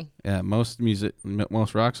wordy. Yeah, most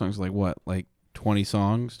rock songs are like what? Like 20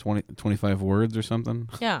 songs, 25 words or something?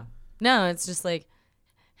 Yeah. No, it's just like,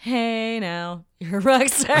 hey, now you're a rock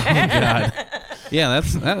star. God. Yeah,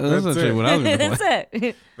 that's actually it. what I was going to That's play.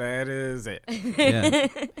 it. That is it. Yeah.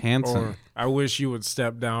 Hanson. Or I wish you would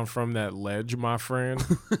step down from that ledge, my friend.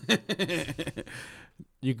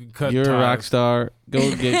 You could cut You're a ties. rock star.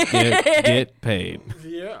 Go get paid.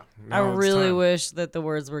 Yeah. I Now it's really time. wish that the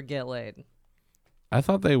words were "get laid." I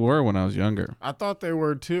thought they were when I was younger. I thought they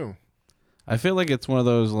were too. I feel like it's one of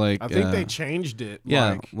those like I think they changed it.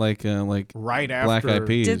 yeah, Like like right after Black Eyed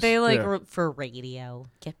Peas. Did they Yeah. for radio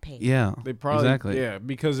get paid? Yeah, They probably exactly. yeah,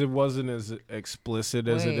 because it wasn't as explicit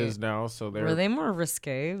as it Wait. is now. So Were they more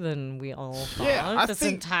risque than we all thought I this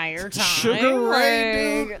think entire time? Sugar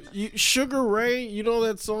Ray, Like, dude. Sugar Ray, you know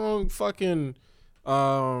that song fucking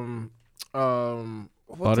what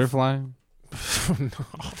Butterfly.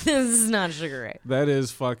 this is not Sugar Ray. that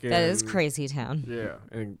is fucking That is Crazy Town. Yeah,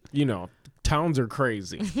 and towns are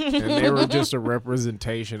crazy, and they were just a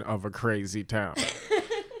representation of a crazy town.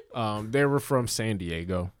 They were from San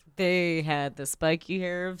Diego. They had the spiky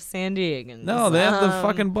hair of San Diegans. No, they have the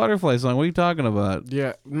fucking Butterfly song. What are you talking about?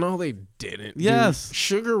 Yeah, no, they didn't. dude. Yes.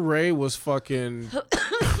 Sugar Ray was fucking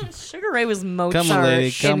Sugar Ray was Mozart. Come, my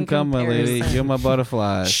lady. in Come, my lady. comparison. You're my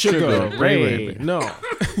butterfly. Sugar Ray. baby. No.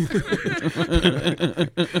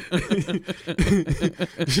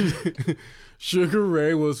 Sugar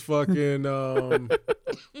Ray was fucking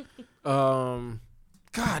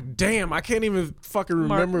God damn, I can't even fucking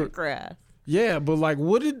Mark remember. McGrath. Yeah, but like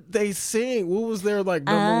what did they sing? What was their like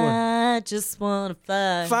number one? I just wanna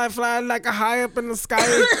fly. Fly like a high up in the sky.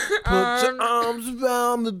 Put your arms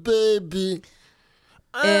around me, baby.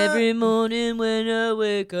 Every morning when I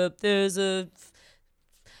wake up, there's a.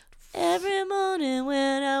 Every morning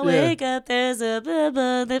when I wake up, there's a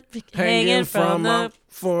that hanging from my the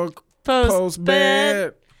fork post post bed.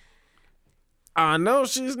 bed. I know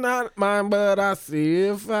she's not mine, but I see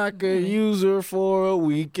if I could use her for a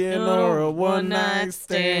weekend or a one night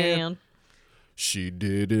stand. She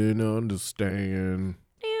didn't understand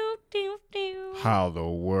Doo, doo, doo. how the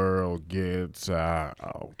world gets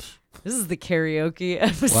out. This is the karaoke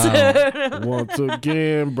episode. Once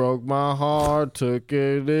again, broke my heart, took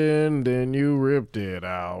it in, then you ripped it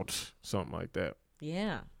out. Something like that.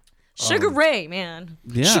 Yeah. Sugar Ray, man.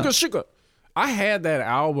 Yeah. Sugar. I had that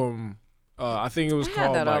album. I think it was I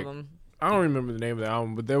called had that like album. I don't remember the name of the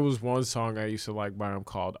album, but there was one song I used to like by him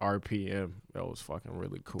called RPM. That was fucking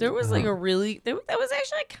really cool. There was like a really that was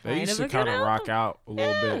actually They kind used of to a good kind of album. rock out a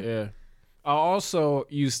little bit, yeah. I also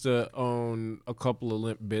used to own a couple of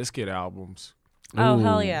Limp Bizkit albums. Oh,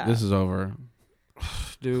 hell Ooh, yeah. This is over.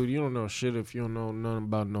 Dude, you don't know shit if you don't know nothing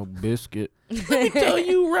about no biscuit. Tell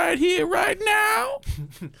you right here, right now.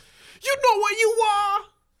 You know where you are?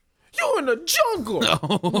 You in the jungle.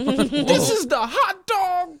 This is the hot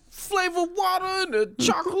dog flavored water and the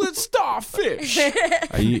chocolate starfish.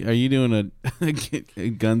 Are you doing a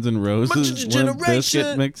Guns N' Roses Limp Generation.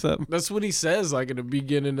 Bizkit mix up? That's what he says, like at the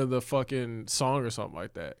beginning of the fucking song or something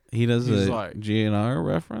like that. He does He's a like- GNR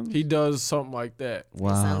reference. He does something like that.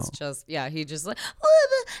 Wow. Sounds just he just like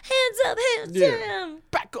hands up, hands Yeah. down.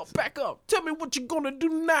 Back up. Tell me what you're gonna do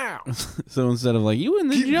now. So instead of like you in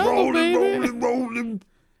the jungle, rolling, baby, rolling.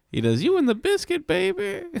 he does you in the biscuit,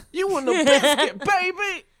 baby. You in the biscuit,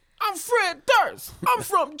 baby. I'm Fred Durst. I'm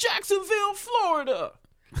from Jacksonville, Florida.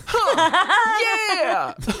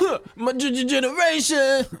 Huh. Yeah. My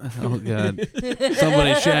generation. Oh God!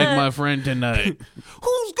 Somebody shag my friend tonight.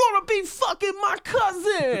 Who's gonna be fucking my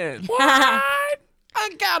cousin? What? I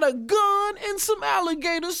got a gun and some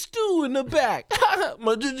alligator stew in the back.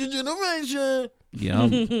 My generation.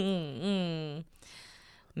 Yum.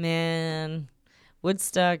 Man,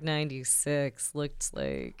 Woodstock 96 looked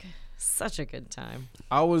like such a good time.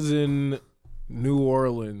 I was in New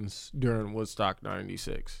Orleans during Woodstock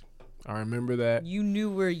 96. I remember that. You knew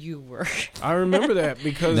where you were. I remember that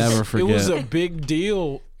because Never it was forget. a big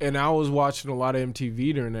deal, and I was watching a lot of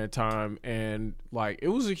MTV during that time, and like it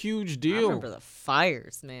was a huge I deal. remember the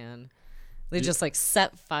fires, man. They just like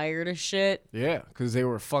set fire to shit Yeah, because they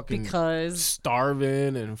were fucking because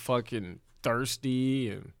starving and fucking thirsty,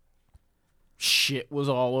 and shit was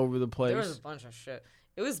all over the place. there was a bunch of shit.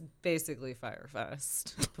 It was basically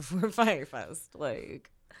Firefest before Firefest.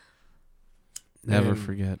 Like, Never And-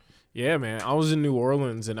 forget. Yeah, man. I was in New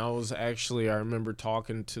Orleans, and I remember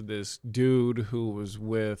talking to this dude who was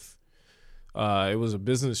with, it was a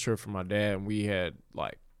business trip for my dad, and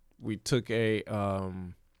we took a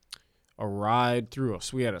ride through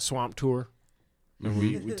we had a swamp tour. And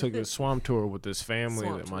we took a swamp tour with this family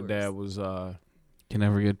Swamp that my tours. dad was, Can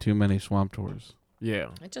never get too many swamp tours. yeah.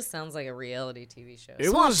 it just sounds like a reality TV show. It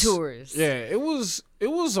Swamp was- tours. Yeah, it was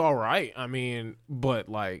all right. I mean, but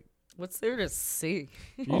like, What's there to see?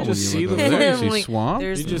 you Oh, just when see you the look over there, you see Like, swamp.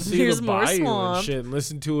 there's- you just see Here's the more bayou and swamp. shit, and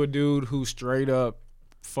listen to a dude who straight up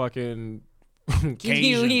fucking Can you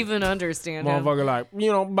Cajun. even understand him? Motherfucker,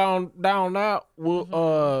 like, bound down that.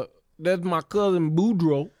 Well, that's my cousin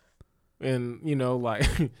Boudreaux, and like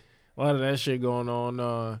a lot of that shit going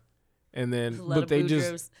on. And then, A lot but of they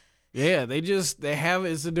Boudreaux. they have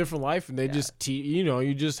it's a different life, and they just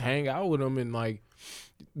you just hang out with them, and like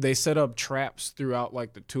they set up traps throughout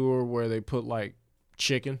like the tour where they put like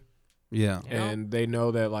chicken. Yeah. Yeah. And they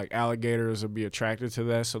know that like alligators will be attracted to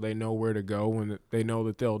that, so they know where to go, and they know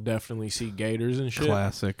that they'll definitely see gators and shit.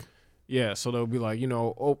 Classic. Yeah, so they'll be like,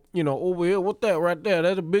 over here, what that right there?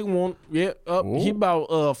 That's a big one. Yeah, he Oh.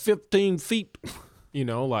 about 15 feet. You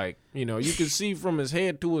can see from his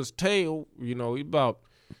head to his tail. He about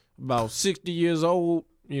 60 years old.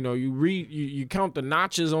 You count the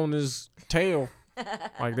notches on his tail.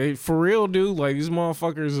 Like they for real, dude. Like these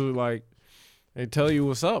motherfuckers are like, they tell you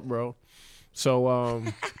what's up, bro. So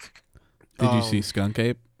Did you see Skunk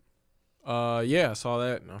Ape? yeah, I saw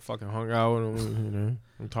that, and I fucking hung out with him.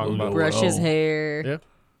 I'm talking about Brush his Oh. hair. Yeah.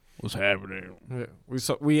 What's happening? Yeah,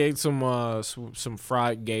 we ate some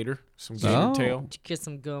fried gator, some gator Oh. tail. Did you get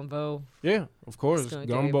some gumbo? Yeah, of course, Skunk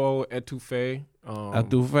gumbo, etouffee.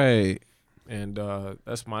 Etouffee. And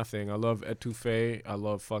that's my thing. I love etouffee. I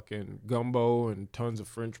love fucking gumbo and tons of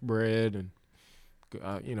French bread, and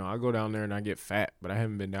I go down there and I get fat, but I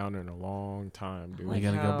haven't been down there in a long time, dude. You Like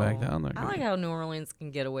gotta go back how- down there. I like how New Orleans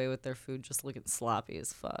can get away with their food just looking sloppy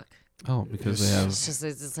as fuck. Oh, because they have.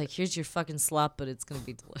 It's like, here's your fucking slop, but it's gonna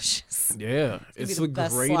be delicious. Yeah, be it's the the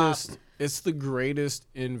best greatest. slop. It's the greatest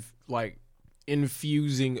in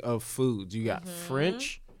infusing of foods. You got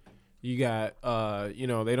French. You got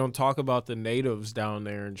they don't talk about the natives down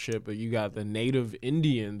there and shit, but you got the native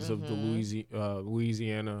Indians of the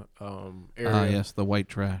Louisiana area. Ah, yes, the white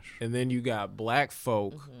trash. And then you got black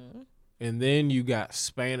folk, and then you got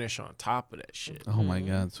Spanish on top of that shit. Oh my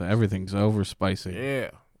God! So everything's over spicy. Yeah,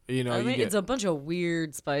 I you mean, get it's a bunch of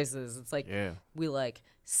weird spices. It's like yeah. we like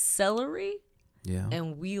celery Yeah.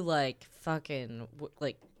 and we like fucking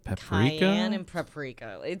like Paprika? cayenne and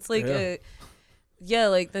paprika. It's like Yeah.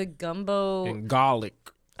 like the gumbo. And garlic.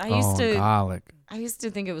 I used to garlic. I used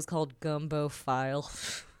to think it was called gumbo file.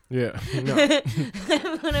 Yeah. No.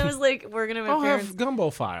 When I was like working at my I'll parents. have gumbo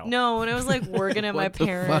file. No, when I was like working at my What the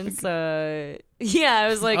parents, yeah, I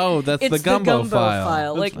was like, Oh, that's it's the gumbo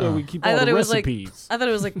file. That's Like, where we keep I all thought the it was like, recipes. I thought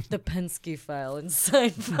it was like the Penske file in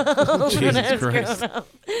Seinfeld when I Jesus was Christ. growing up.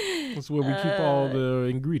 That's where we keep all the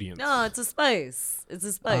ingredients. No, it's a spice. It's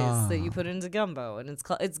a spice that you put into gumbo, and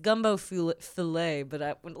it's gumbo filet.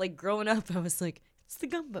 But like growing up, I was like, it's the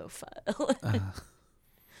gumbo file.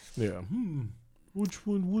 Yeah. Which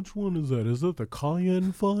one is that? Is that the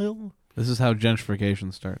cayenne file? This is how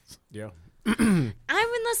gentrification starts. Yeah. I'm in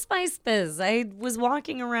the spice biz. I was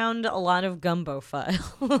walking around a lot of gumbo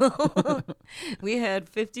file. We had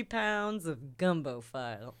 50 pounds of gumbo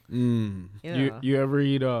file. Yeah. You ever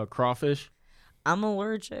eat crawfish? I'm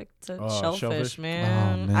allergic to Shellfish? shellfish, Oh,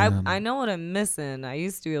 man. man. I know what I'm missing. I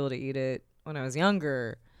used to be able to eat it when I was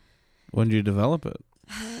younger. When did you develop it?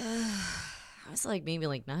 I was like maybe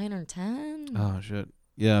like 9 or 10. Oh shit!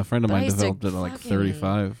 Yeah, a friend of But I mine used to developed it at like fucking-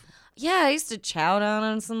 35. Yeah, I used to chow down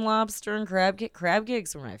on some lobster and crab cake. Crab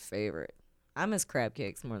cakes were my favorite. I miss crab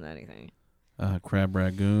cakes more than anything. Crab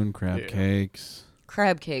ragoon, crab Yeah. cakes.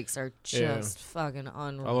 Crab cakes are Yeah. just fucking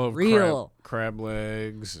unreal. I love crab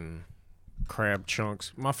legs and crab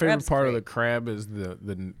chunks. My favorite Crab's part of great. the crab is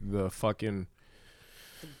the fucking.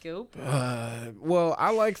 The goop. Well,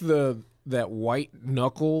 I like that white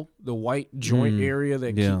knuckle, the white joint area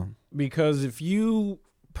that Yeah. because if you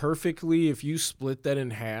split that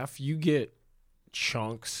in half, you get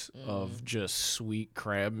chunks of just sweet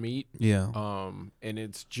crab meat. Yeah. And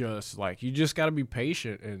it's just like you just got to be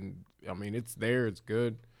patient, and I mean it's there, it's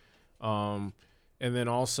good. And then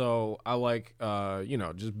also I like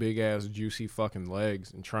just big ass juicy fucking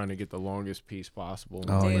legs and trying to get the longest piece possible.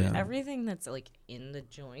 Oh, Dude, yeah. everything that's like in the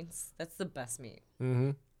joints, that's the best meat.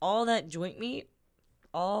 Mm-hmm. All that joint meat,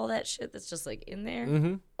 all that shit that's just like in there.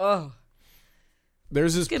 Mm-hmm. Oh,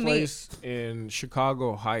 There's this Look at me. place in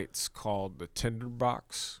Chicago Heights called the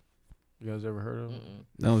Tinderbox. You guys ever heard of it?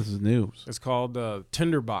 No, this is news. It's called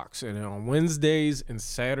Tinderbox, and on Wednesdays and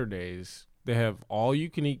Saturdays they have all you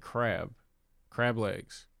can eat crab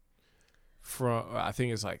legs. From I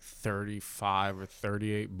think it's like $35 or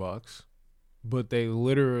 $38, but they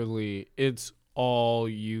literally it's all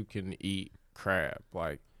you can eat crab.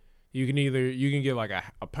 Like you can get like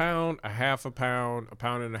a pound, a half a pound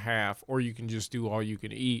and a half, or you can just do all you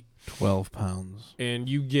can eat. 12 pounds. And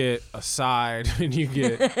you get a side, and you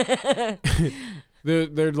get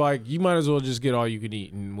they're like you might as well just get all you can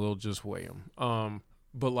eat, and we'll just weigh them.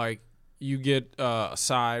 But like you get a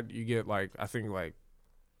side, you get like I think like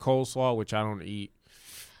coleslaw, which I don't eat,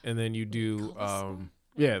 and then you do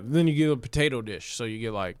then you get a potato dish. So you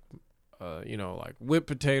get like like whipped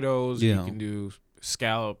potatoes. Yeah. You can do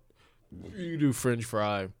scallop. You can do French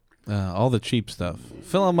fry. All the cheap stuff.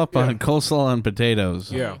 Fill them up Yeah. on coleslaw and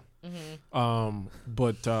potatoes. Yeah. Mm-hmm.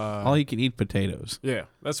 But All you can eat potatoes. yeah,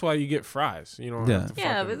 that's why you get fries. You don't Yeah. have to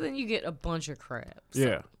Yeah, fucking- but then you get a bunch of crabs.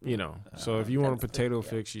 yeah, So if you want a That's the- potato yeah.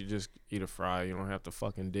 fix, you just eat a fry. You don't have to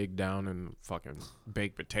fucking dig down and fucking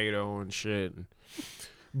baked potato and shit.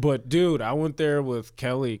 But dude, I went there with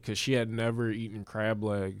Kelly because she had never eaten crab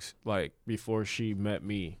legs like before she met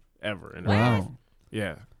me ever. In her life. Wow.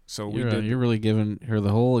 Yeah. So we You're, did. you're really giving her the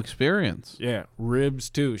whole experience. Yeah, ribs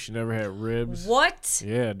too. She never had ribs. What?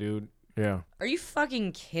 Yeah, dude. Yeah. Are you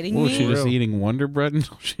fucking kidding What was me? she just Real. eating Wonder Bread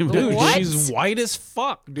until she Dude, What? she's white as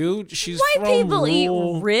fuck, dude. She's White from people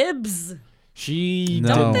rural- eat ribs. She No.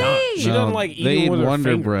 did Don't not. they? She No, doesn't like they eating eat with her Wonder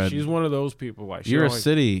fingers. Bread. She's one of those people. Like she You're a don't like-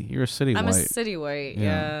 city. You're a city I'm white. a city white. Yeah.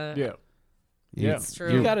 Yeah. Yeah, You- yeah. It's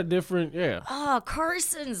true. You got a different. Yeah, Oh,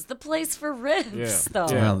 Carson's the place for ribs, Yeah. though.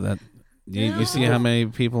 Yeah. Well, that you see how many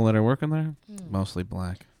people that are working there? Mostly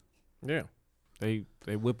black. yeah.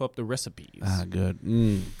 They whip up the recipes. Ah, good. Give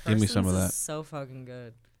me some of Carson's that. is so fucking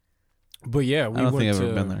good. But yeah, we I don't went think I've to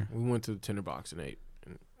ever been there. we went to the Tinderbox and ate.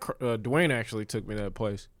 And Dwayne actually took me to that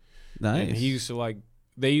place. Nice. And he used to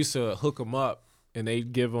they used to hook him up, and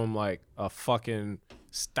they'd give him like a fucking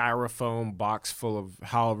styrofoam box full of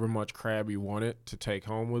however much crab he wanted to take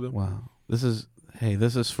home with him. Wow. This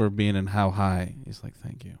is for being in How High. He's like,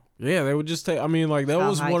 thank you. Yeah, they would just take. I mean, like that How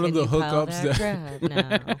was high one of can the you pile hookups that that.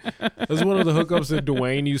 crab now? That's one of the hookups that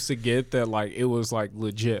Dwayne used to get. That like it was like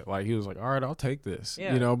legit. Like he was like, all right, I'll take this.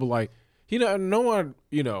 Yeah. You know, but like no one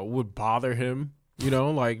would bother him. You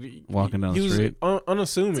know, like Walking down he the was street.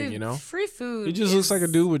 unassuming. Dude, You know, free food. he just looks like a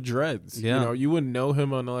is- dude with dreads. Yeah. You know, you wouldn't know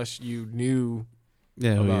him unless you knew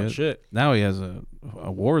Yeah, who he about is. shit. Now he has a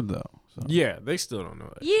award though. So. Yeah, they still don't know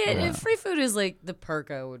that. Yeah, Yeah. and free food is like the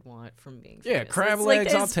perk I would want from being Yeah, famous. crab It's like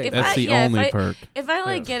legs, I'll as- take if that. That's I- the yeah, only if I, perk. If I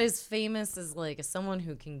like Yeah. get as famous as like as someone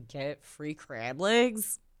who can get free crab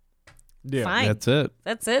legs, Yeah, fine. That's it.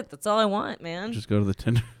 That's it. That's all I want, man. Just go to the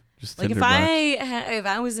Tinder. Just like Tinder if box. if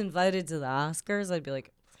I was invited to the Oscars, I'd be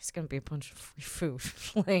like, there's gonna be a bunch of free food,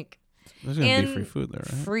 like There's gonna be and free food there,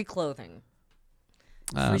 right? free clothing.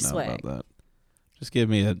 I free don't know swag. about that. Just give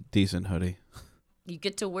me a decent hoodie. You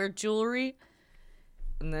get to wear jewelry,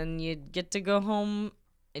 and then you get to go home,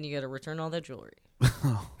 and you got to return all that jewelry.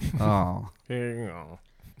 Oh, Here you go.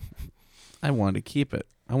 I wanted to keep it.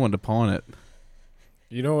 I wanted to pawn it.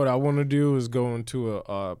 You know what I want to do is go into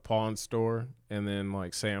a pawn store and then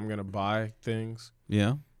like say I'm gonna buy things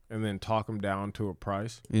Yeah, and then talk them down to a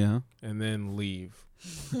price yeah. and then leave.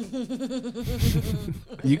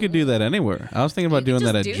 You could do that anywhere. I was thinking about You doing could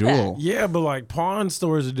that at just do that. Jewel. Yeah, but like pawn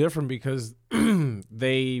stores are different because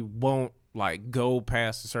they won't like go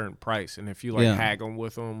past a certain price, and if you like Yeah. haggle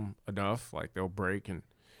with them enough, like they'll break, and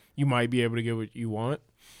you might be able to get what you want,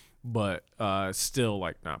 but still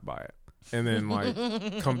like not buy it, and then like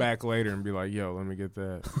come back later and be like, "Yo, let me get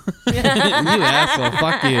that." You asshole.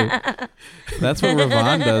 Fuck you. That's what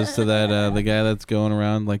Ravon does to that the guy that's going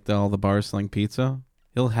around like all the bars selling pizza.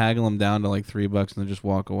 He'll haggle him down to like $3 and then just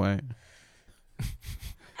walk away.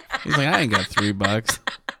 He's like, I ain't got $3.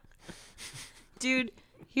 Dude,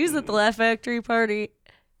 he was at the Laugh Factory party.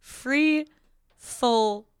 Free,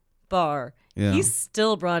 full bar. Yeah. He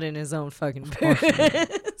still brought in his own fucking course he did.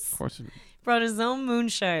 booze. Of course. It, Brought his own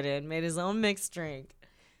moonshine in, made his own mixed drink. I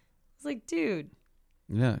was like, dude,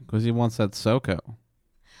 yeah, because he wants that SoCo.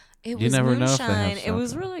 it You was never know if they have moonshine. It was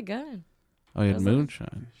something. really good. Oh, he had Was it?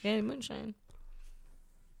 moonshine. Yeah, moonshine.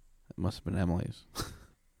 It must have been Emily's.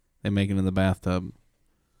 They make it in the bathtub.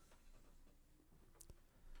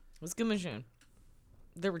 It was good moonshine.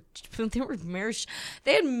 They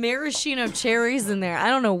had maraschino cherries in there. I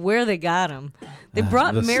don't know where they got them. They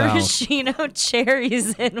brought The South. maraschino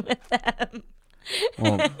cherries in with them.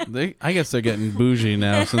 Well, I guess they're getting bougie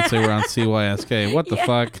now since they were on CYSK. What the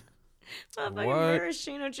fuck? Motherfucking What?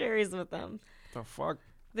 maraschino cherries with them. The fuck?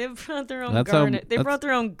 They brought their own That's how- garnish. They that's- brought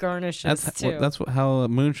their own garnishes too. How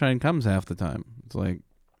moonshine comes half the time. It's like,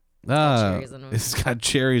 cherries in it. it's got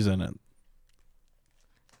cherries in it.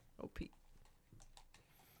 OP.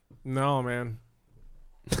 No, man.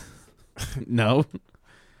 No,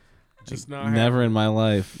 Just not. never in my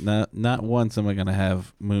life. Not once am I gonna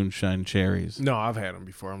have moonshine cherries. No, I've had them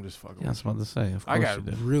before. I'm just fucking. Yeah, I was about to say. Of course I got you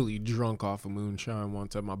did. really drunk off of moonshine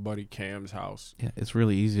once at my buddy Cam's house. Yeah, it's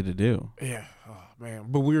really easy to do. Yeah, oh man.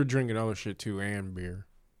 But we were drinking other shit too and beer.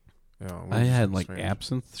 You know, I which is had like strange.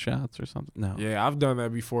 absinthe shots or something. No, Yeah, I've done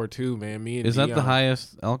that before too, man. Me and is that the Dion.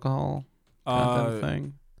 highest alcohol content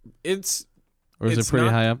thing, It's or is it it's pretty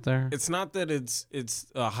not- high up there? it's not that it's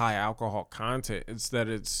a high alcohol content. It's that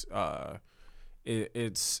it's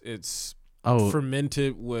it's Oh,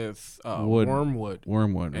 fermented with Wood. wormwood,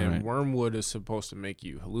 wormwood, and right? wormwood is supposed to make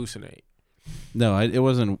you hallucinate. No, it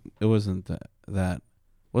wasn't. It wasn't that.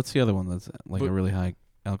 What's the other one that's like But- a really high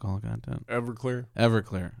alcohol content? Everclear.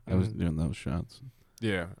 Everclear. I was Mhm. doing those shots.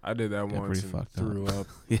 Yeah, I did that Yeah, once pretty and fucked up. threw up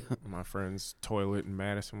Yeah. in my friend's toilet in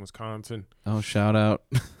Madison, Wisconsin. Oh, shout out.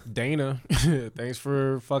 Dana, thanks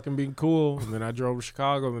for fucking being cool. And then I drove to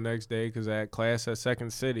Chicago the next day because I had class at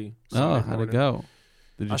Second City. Oh, Sunday how'd it morning. go?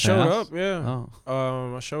 Did you I showed pass? up, yeah.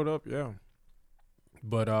 Oh, I showed up, yeah.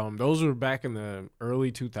 But those were back in the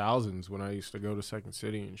early 2000s when I used to go to Second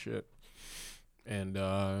City and shit, and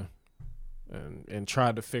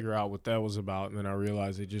tried to figure out what that was about. And then I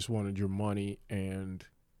realized they just wanted your money, and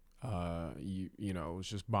you know, it was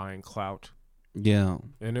just buying clout, yeah.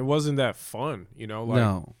 and it wasn't that fun, you know. Like,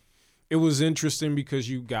 No. it was interesting because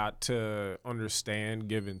you got to understand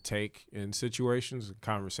give and take in situations and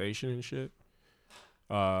conversation and shit.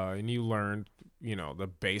 And you learned, you know, the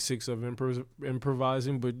basics of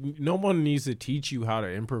improvising, but no one needs to teach you how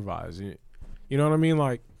to improvise. You know what I mean?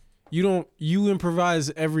 Like, you improvise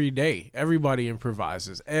every day. Everybody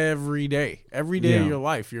improvises every day. Every day Yeah. of your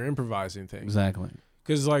life, you're improvising things. Exactly.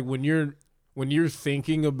 Because like when you're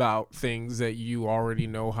thinking about things that you already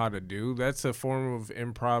know how to do, that's a form of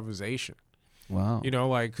improvisation. Wow. You know,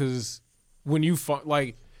 like, because when you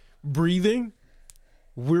like breathing,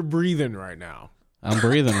 we're breathing right now. I'm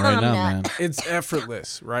breathing right I'm now, not. man. It's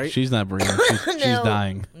effortless, right? She's not breathing. She's No.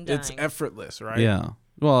 dying. I'm It's dying. effortless, right? Yeah.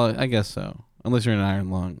 Well, I guess so. Unless you're an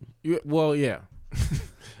iron lung. Well, yeah.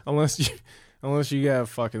 unless you got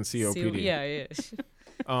fucking COPD. Yeah.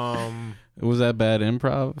 Was that bad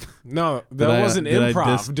improv? No, Did that I- wasn't did I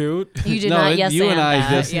improv, dude. You did No, not. Yes, you and I that.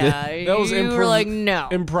 just did- Yeah, That was you were improv- like no.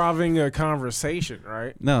 Improving a conversation,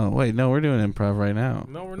 right? No, wait. No, we're doing improv right now.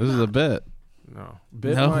 No, we're This is a not. bit. No.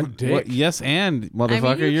 Bit no. my dick. What, yes, and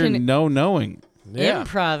motherfucker, you you're can- no knowing. Yeah.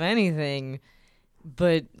 Improv anything,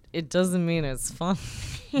 but it doesn't mean it's fun.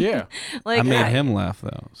 Yeah. Like I made him laugh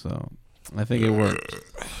though, so I think it worked.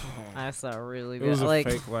 I saw really It was bad. a Like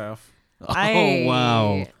fake laugh. Oh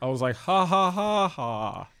wow, I was like, ha ha ha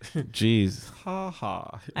ha. jeez. Ha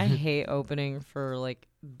ha. I hate opening for like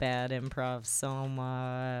bad improv so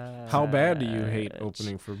much. How bad do you hate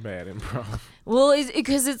opening for bad improv? Well,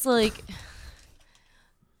 because it's like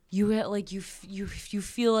you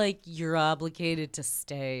feel like you're obligated to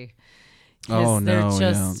stay. 'Cause Oh, they're no,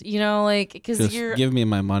 just you know like because Just you're give me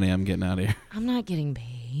my money. I'm getting out of here. I'm not getting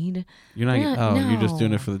paid. You're not. Yeah, Oh, you're just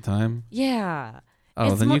doing no. it for the time. Yeah. Oh,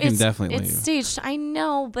 It's then mo- you can it's- definitely It's leave. staged. I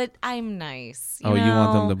know, but I'm nice. Oh, you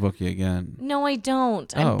want them know? to book you again? No, I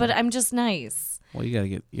don't. Oh. But I'm just nice. Well, you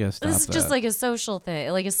gotta stop This is that. just like a social thing,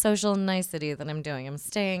 like a social nicety that I'm doing. I'm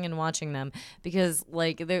staying and watching them because,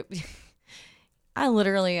 like, I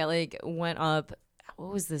literally like went up.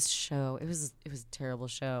 What was this show? It was a terrible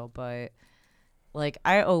show, but like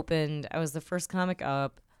I was the first comic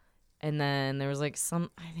up, and then there was like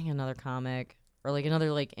I think another comic or like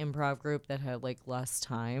another like improv group that had like less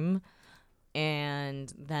time.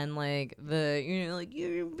 And then like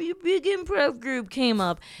your big improv group came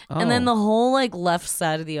up, and then Oh. the whole like left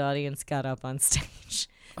side of the audience got up on stage.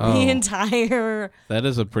 Oh. The entire That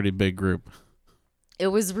is a pretty big group. it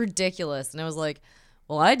was ridiculous, and I was like,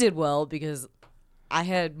 well, I did well because I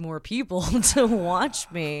had more people to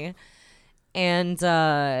watch me, and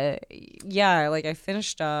yeah, like I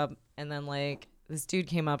finished up, and then like this dude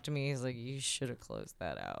came up to me. He's like, "You should have closed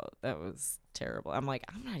that out. That was terrible." I'm like,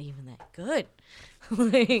 "I'm not even that good."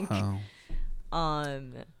 like, Oh.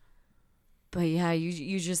 but yeah,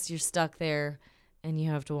 you're stuck there, and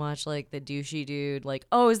you have to watch like the douchey dude. Like,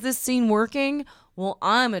 oh, is this scene working? Well,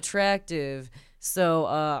 I'm attractive, so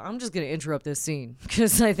I'm just gonna interrupt this scene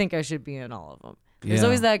because I think I should be in all of them. There's Yeah.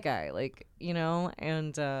 always that guy, like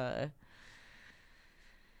and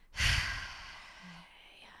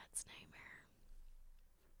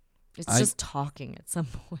It's just talking at some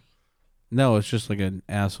point. No, it's just like an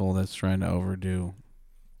asshole that's trying to overdo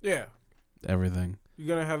Yeah. everything. You're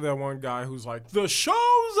going to have that one guy who's like, the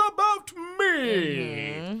show's about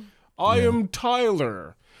me. I Yeah. am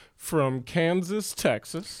Tyler from Kansas,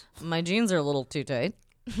 Texas. My jeans are a little too tight.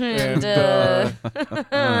 And, And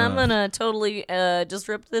I'm gonna totally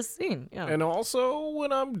disrupt this scene. Yeah. And also,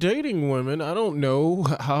 when I'm dating women, I don't know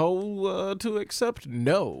how to accept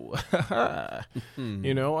no.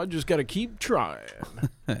 You know, I just got to keep trying.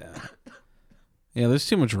 Yeah, there's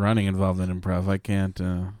too much running involved in improv. I can't.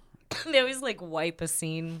 They always like wipe a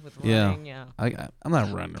scene with Yeah. running. Yeah. I'm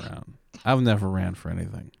not running around. I've never ran for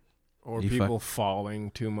anything. Or You people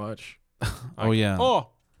falling too much. Oh yeah, Oh,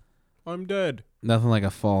 I'm dead. nothing like a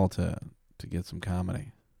fall to get some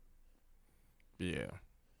comedy. Yeah.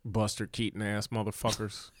 Buster Keaton ass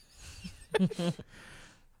motherfuckers.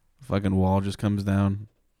 Fucking wall just comes down.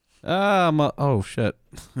 Oh shit!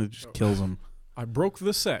 It just kills him. I broke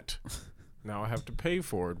the set. Now I have to pay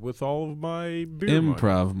for it with all of my beer money.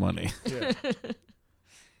 Improv money. Yeah.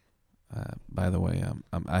 By the way,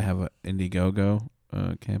 I have an Indiegogo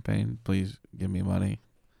campaign. Please give me money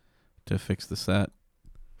to fix the set.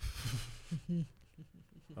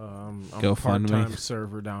 I'm Go a fund me. part-time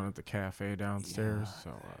server down at the cafe downstairs,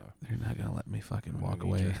 so They're not gonna let me fucking I'm walk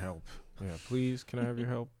gonna need your away. help. Yeah, please, can I have your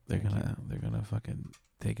help? They're Thank you. gonna fucking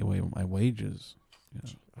take away my wages. You know,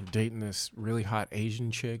 I'm dating this really hot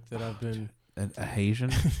Asian chick that I've been. a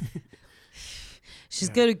Haitian. She's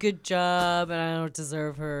Yeah. got a good job, and I don't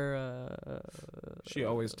deserve her. She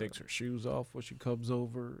always takes her shoes off when she comes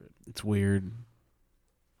over. It's weird.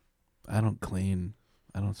 I don't clean.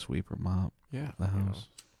 I don't sweep or mop Yeah, the you know, house.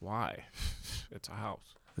 why? It's a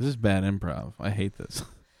house. This is bad improv. I hate this.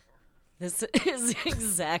 This is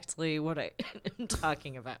exactly what I am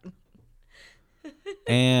talking about.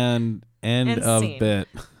 And end And of scene. bit.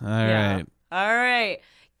 All Yeah. right. All right.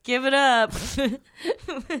 Give it up.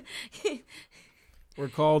 We're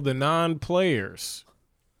called the non-players.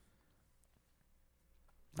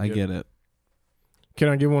 I get it. Can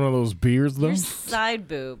I get one of those beers though? Your side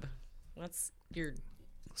boob. What's your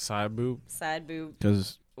Side boob. side boob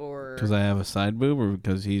Because or I have a side boob, or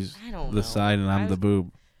because he's I don't the know. side and I'm the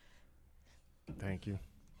boob. Thank you.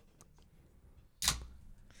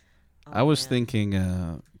 Oh, I was man.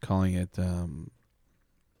 thinking calling it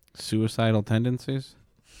Suicidal Tendencies.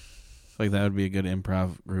 Like that would be a good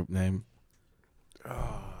improv group name.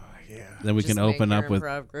 Oh yeah. Then we Just can make open your up with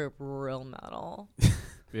improv group real metal.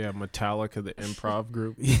 Yeah, Metallica, the improv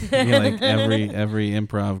group. yeah, like every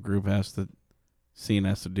improv group has to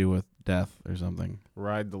do with death or something.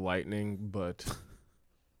 Ride the lightning, but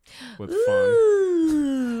with fun.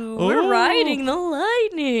 Ooh, we're Oh. riding the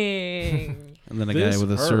lightning. And then a This guy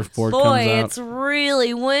with a hurts. surfboard Boy, comes out. it's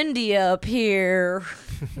really windy up here.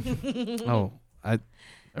 Oh,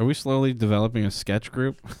 are we slowly developing a sketch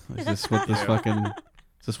group? Is this what this fucking?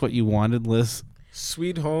 Is this what you wanted, Liz?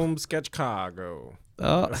 Sweet Home Sketchcago.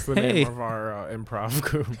 Oh, That's the hey. name of our improv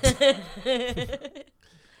group.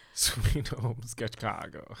 Sweet Home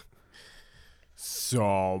Sketchcago.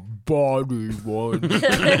 Somebody once.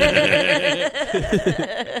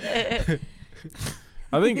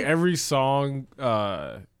 I think every song,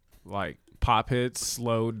 like pop hits,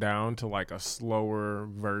 slowed down to like a slower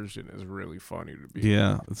version is really funny to be.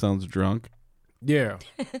 Yeah, it sounds drunk. Yeah.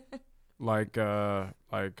 like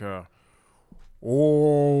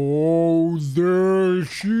oh, there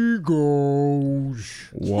she goes.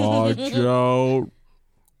 Watch out.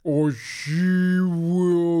 Or she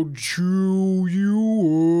will chew you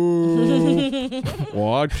up.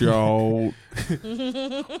 Watch out.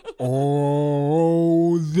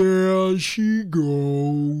 Oh, there she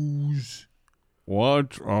goes.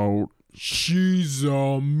 Watch out. She's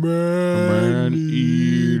a Man man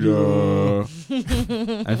eater.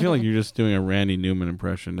 I feel like you're just doing a Randy Newman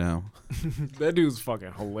impression now. That dude's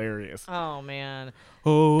fucking hilarious. Oh man.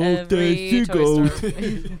 Oh, Every Toy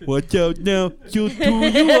Story. Watch out now. She'll chew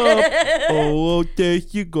you up. Oh, there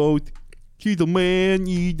she goes. She's a man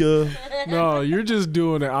eater. No, you're just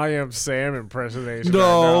doing an I Am Sam impersonation.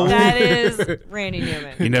 No. Right That is Randy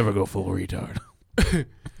Newman. You never go full retard.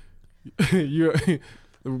 now.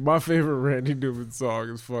 My favorite Randy Newman song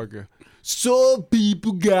is fucking. Some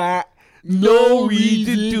people got no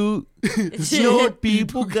reason to. Short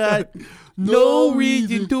people got no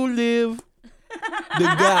reason to live. They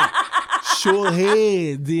got short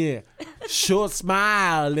heads and short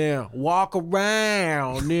smile and walk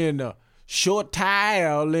around and a short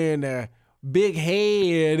tile and a big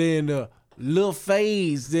head and a little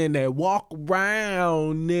face and they walk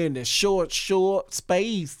around in a short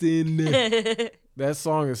space and that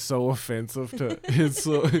song is so offensive to. It's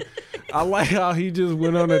so. I like how he just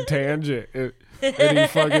went on a tangent and he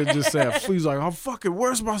fucking just said, "He's like, I'm fucking.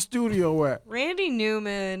 Where's my studio at?" Randy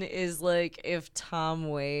Newman is like if Tom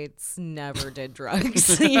Waits never did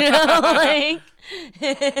drugs, you know, like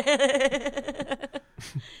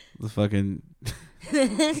The fucking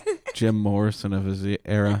Jim Morrison of his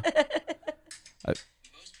era.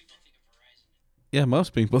 Yeah,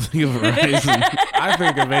 most people think of Verizon. I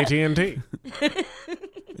think of AT&T.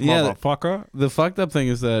 Yeah, Motherfucker. the fucked up thing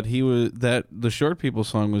is that the Short People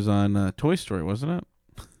song was on Toy Story, wasn't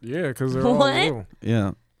it? Yeah, because they're all What? little.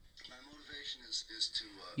 Yeah. My motivation is to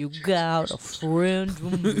you got a friend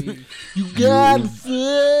in me. You got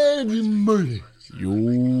any money.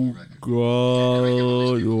 You got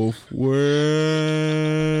a friend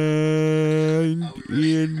in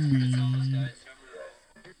me.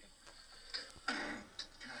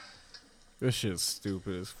 This shit's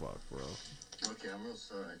stupid as fuck, bro. Okay, I'm real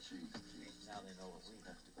sorry, Chief. Now they know what we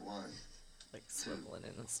have to do. One, Like swiveling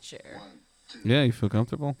in his chair. 1, 2. Yeah, you feel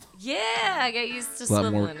comfortable? Yeah, I get used to A lot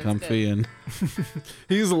swiveling. more It's comfy good. and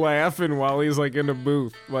He's laughing while he's like in the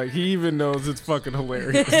booth. Like he even knows it's fucking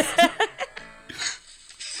hilarious. Literally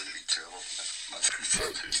terrible. My three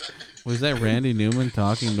brothers. was that Randy Newman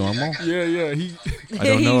talking normal? yeah. He I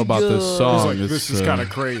don't know about this he's song. like, this is kind of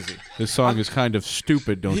crazy. This song is kind of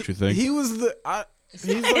stupid, don't you think? He was the. He's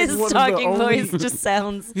like His one talking of the only, voice just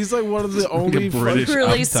sounds He's like one of the only British fucking,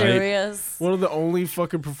 really uptight. serious. one of the only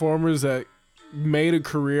fucking performers that made a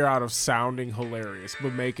career out of sounding hilarious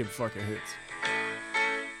but making fucking hits.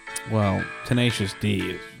 Well, Tenacious D is,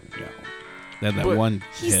 you know, they had that But one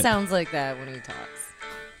He hit. sounds like that when he talks.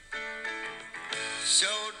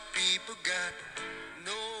 Short people got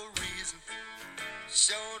no reason.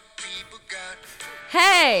 Short people got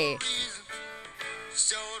Hey! reason.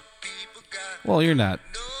 Short people got Well, you're not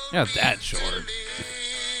no that reason short. to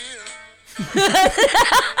live.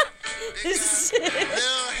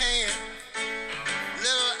 Little hand,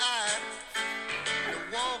 little eye. They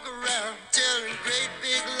walk around telling great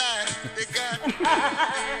big lies. They got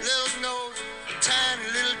little nose, tiny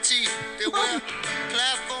little teeth. They wear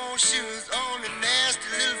platform shoes on their nasty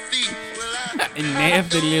little feet. Well, I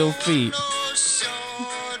Nasty little feet. don't want no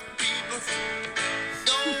short people.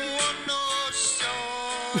 Don't want no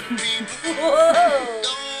short people.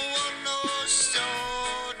 Don't want no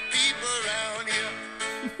short people around here.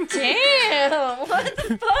 Damn! What the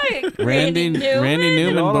fuck? Randy Newman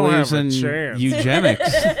Y'all don't believes have a in chance.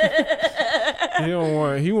 eugenics.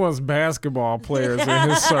 He wants basketball players in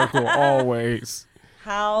his circle always.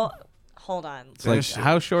 How? Hold on. It's like,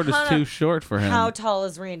 how short is Hold too on. short for him? How tall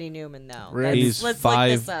is Randy Newman though? Randy- He's Let's look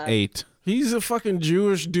this up. 5'8". He's a fucking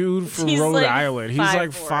Jewish dude from He's Rhode like Island. He's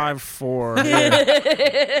like 5'4".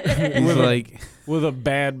 5'4". He's like, With a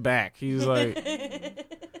bad back. He's like,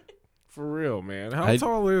 for real, man. How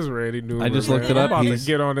tall is Randy Newman? I just man? looked it up. I'm about He's- to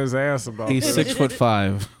get on his ass about he's this.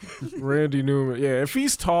 6'5". Randy Newman. Yeah, if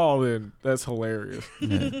he's tall, then that's hilarious.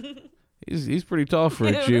 He's pretty tall for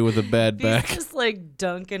a Jew with a bad He's back. just like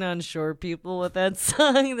dunking on short people with that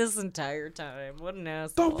song this entire time. What an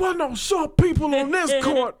asshole. Don't want no short people on this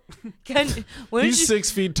court. When He's did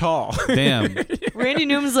 6 feet tall. Damn. Randy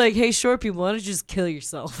Newman's like, hey, short people, why don't you just kill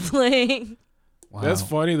yourself? Like, Wow. That's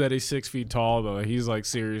funny that he's 6 feet tall though. He's like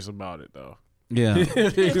serious about it though. Yeah.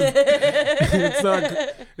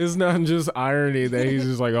 It's not just irony that he's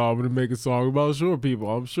just like, oh, I'm gonna make a song about short people.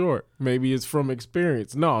 I'm short. Maybe it's from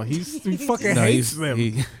experience. No, he fucking No, hates them.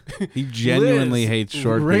 He genuinely Liz, hates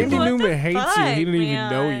short Randy people. what Newman the hates you. fuck, He didn't even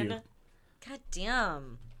know man? you. God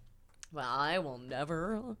damn. Well, I will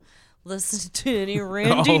never listen to any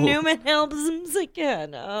Randy Oh. Newman albums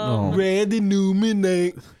again. Oh. Randy Newman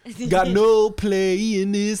ain't got no play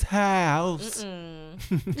in this house.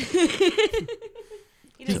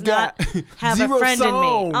 He does got not have a zero friend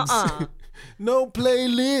songs. in me. No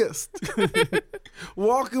playlist.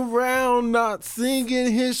 Walking around not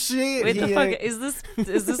singing his shit. Wait, the He fuck ain't- is this?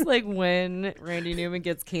 Is this like when Randy Newman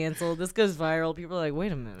gets canceled? This goes viral. People are like,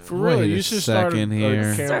 "Wait a minute, For real, Wait you a should start second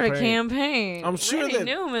here. start a campaign." I'm sure Randy that-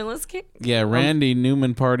 Newman, let's Yeah, Randy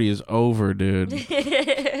Newman party is over, dude.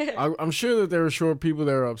 I'm sure that there were short people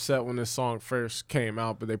that were upset when this song first came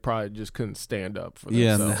out, but they probably just couldn't stand up for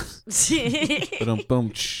Yeah, themselves. Boom,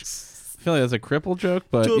 boom. I feel like that's a cripple joke,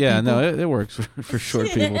 but Short yeah, people. no, it works for short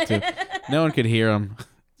people too. No one could hear him.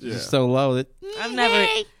 Yeah. Just so low that I've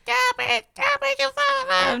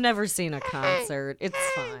never seen a concert. It's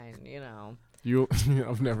fine, you know.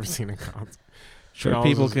 I've never seen a concert. Sure, Yeah,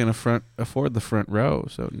 people I was can afford the front row,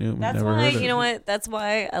 so Newman That's never why, heard of you know it. what? That's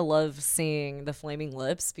why I love seeing the Flaming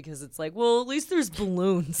Lips because it's like, well, at least there's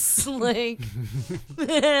balloons. Like,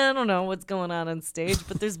 I don't know what's going on stage,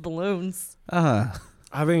 but there's balloons. Ah,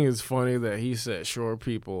 I think it's funny that he said short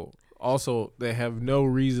people. Also, they have no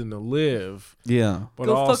reason to live, yeah. but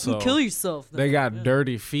Go also fucking kill yourself. then. they got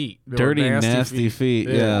dirty feet. They were Dirty, nasty feet.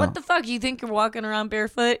 Yeah. What the fuck? You think you're walking around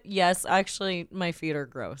barefoot? Yes, actually, my feet are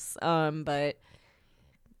gross. But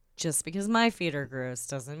just because my feet are gross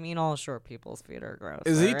doesn't mean all short people's feet are gross.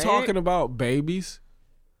 Is he alright? talking about babies?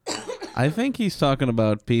 I think he's talking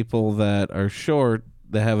about people that are short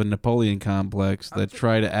that have a Napoleon complex that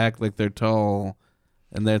try to act like they're tall,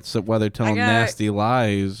 and that's why they're telling got nasty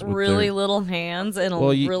lies. With really their, little hands and a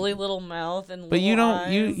Well, you- really little mouth and but you little don't.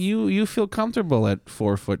 eyes. You feel comfortable at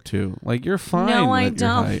 4'2". Like you're fine. No, I at your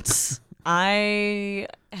height. don't. I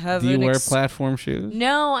have Do you an wear platform shoes?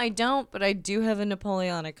 No, I don't, but I do have a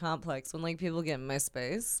Napoleonic complex when like people get in my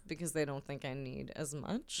space because they don't think I need as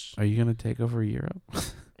much. Are you gonna take over Europe?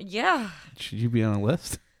 Yeah, Should you be on a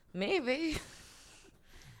list? maybe.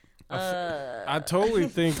 I totally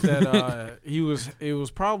think that it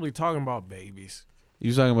was probably talking about babies.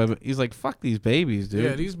 He's talking about. He's like, fuck these babies, dude.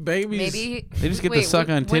 Yeah, these babies Maybe They just get to Wait, suck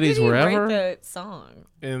on when titties did he wherever? Write that song.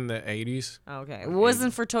 in the 80s. Okay, it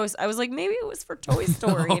wasn't for Toys. I was like, maybe it was for Toy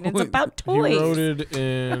Story, and it's No, about He toys. wrote it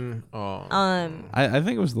in I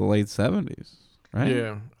think it was the late 70s, right?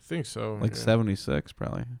 yeah, I think so. Like yeah. 76,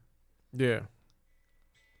 probably. Yeah.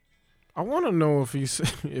 I want to know if he's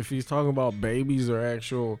if he's talking about babies or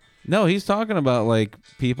actual. No, he's talking about like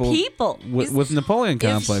people He's- with Napoleon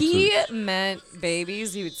complexes. If he meant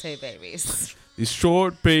babies, he would say babies. These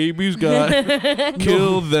short babies got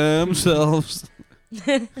kill themselves.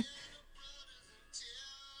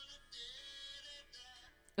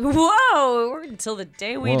 Whoa! We're until the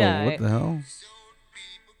day we Whoa, die. what the hell?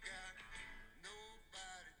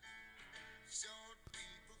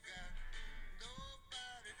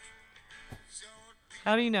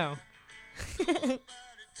 How do you know?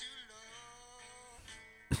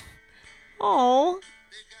 Oh,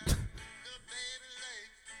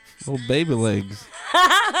 Little baby legs.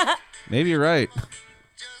 Maybe you're right.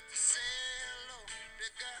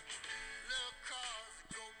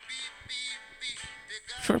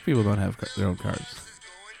 Short people don't have their own cars.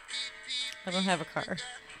 I don't have a car.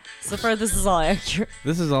 So far, this is all accurate.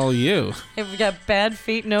 This is all you, I've got bad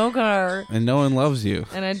feet, no car, and no one loves you.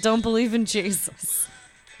 and I don't believe in Jesus.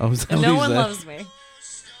 Oh, is that And what no he one said? loves me.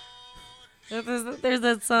 There's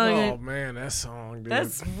that song. Oh man, that song, dude.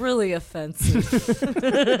 That's really offensive.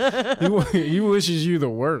 he wishes you the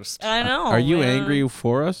worst. I know. Are you man. angry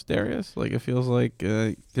for us, Darius? Like it feels like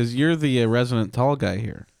because you're the resident tall guy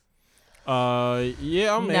here.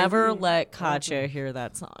 Yeah, I'm Never angry. let Katya hear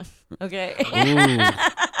that song. Okay. Ooh, Should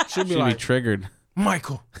be should be like triggered.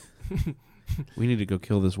 Michael. We need to go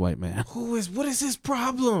kill this white man. What is his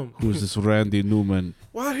problem? Who is this Randy Newman?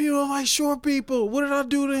 Why do you don't like short people? What did I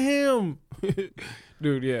do to him?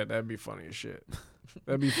 Dude, yeah, that'd be funny as shit.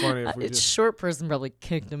 That'd be funny if we It's just short person probably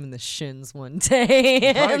kicked him in the shins one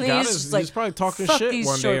day. probably and got he's his- just like, he's probably talking "Fuck shit these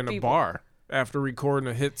one day short in a people." bar after recording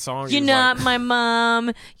a hit song. You're He's not like, my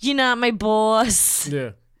mom. You're not my boss.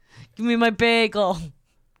 yeah. Give me my bagel.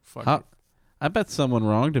 Fuck How, it. I bet someone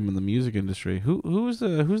wronged him in the music industry. Who's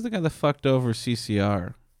the guy that fucked over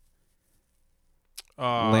CCR?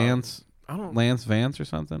 Lance I don't. Vance or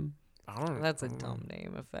something? I don't. That's a I don't know. dumb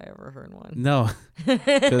name if I ever heard one. No,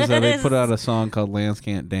 because they put out a song called "Lance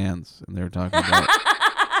Can't Dance," and they were talking about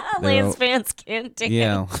Lance fans can't dance.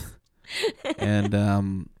 yeah,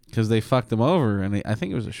 and because they fucked him over, and I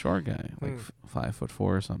think it was a short guy, like 5'4"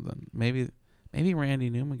 or something. Maybe Randy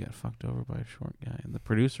Newman got fucked over by a short guy in the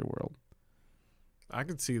producer world. I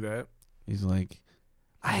could see that. He's like,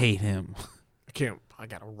 I hate him. I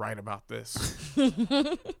gotta write about this.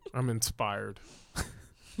 I'm inspired.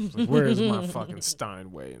 It's like, where is my fucking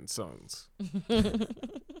Steinway and Sons?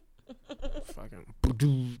 Fucking.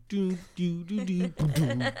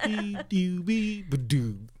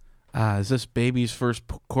 Is this baby's first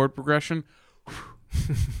chord progression?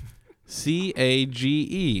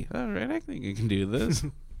 C-A-G-E. All right, I think I can do this.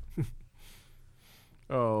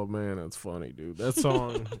 Oh man, that's funny, dude. That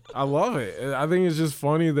song, I love it. I think it's just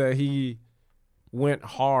funny that he went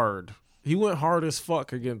hard. He went hard as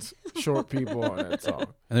fuck against short people on that song.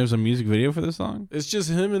 And there's a music video for this song? It's just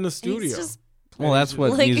him in the studio. He's just Well, that's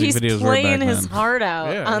what like music he's videos were back playing his then. heart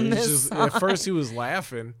out yeah, on he's this just, song. at first he was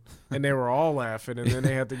laughing, and they were all laughing, and then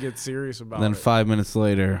they had to get serious about And then it. 5 minutes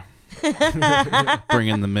later, bring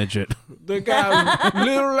in the midget. The guy with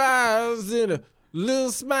little eyes in a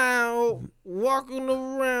Little smile, walking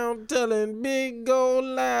around telling big old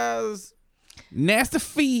lies. Nasty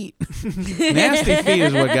feet. Nasty feet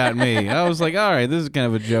is what got me. I was like, all right, this is kind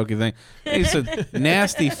of a jokey thing. He said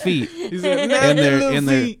nasty feet. He said,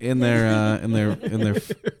 in their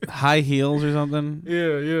high heels or something.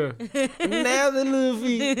 Yeah. Nasty little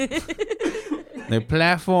feet. Their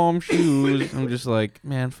platform shoes. I'm just like,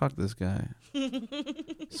 man, fuck this guy.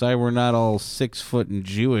 Sorry, we're not all 6 foot and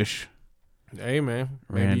Jewish. Hey, man.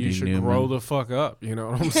 Maybe Randy you should Newman. grow the fuck up. You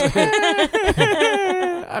know what I'm saying?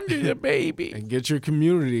 I'm just a baby. And get your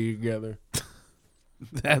community together.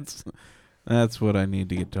 That's what I need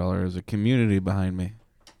to get taller. Is a community behind me.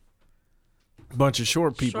 Bunch of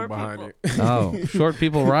short people Short behind people. Oh, short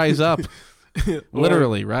people rise up. it.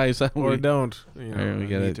 Literally rise up. Or don't. You know, Alright, we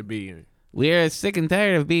got need it. to be. We are sick and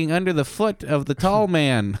tired of being under the foot of the tall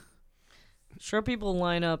man. Short people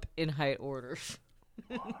line up in height order.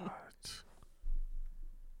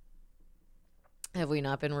 Have we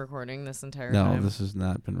not been recording this entire No, time? this has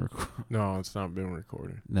not been recorded. No, it's not been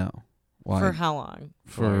recorded. No. Why? For how long?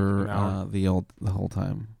 For like an hour. the whole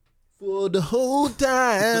time. For the whole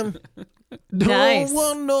time. Nice.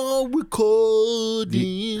 want no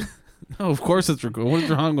recording. No, of course it's recorded. What's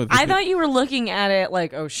wrong with I it? thought you were looking at it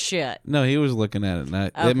like, oh shit. No, he was looking at it.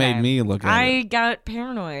 And it made Okay. me look at I it. got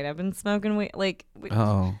paranoid. I've been smoking weed.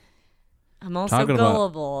 Oh, I'm also Talking about-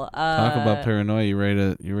 gullible. talk about paranoia. You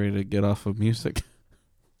ready to get off of music?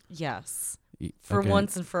 Yes. Y- For okay.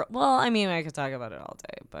 once and for well, I mean, I could talk about it all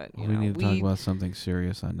day, but you we know, need to talk about something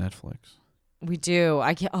serious on Netflix. we do.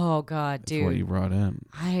 I can't. Oh God, That's what you dude, brought in.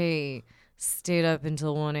 I stayed up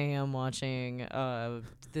until 1 a.m. watching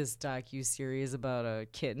this docu-series about a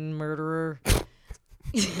kitten murderer.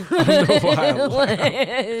 I don't know why I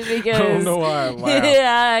laughed. Because, I don't know why I laughed.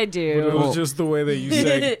 yeah, I But do. it was just the way that you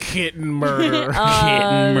said kitten murder.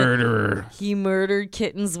 Kitten murderer. He murdered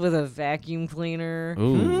kittens with a vacuum cleaner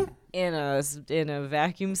Ooh. in a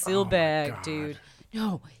vacuum seal Oh my bag, God. dude.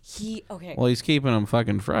 No, he okay. Well, he's keeping them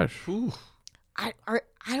fucking fresh. I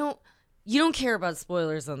don't. You don't care about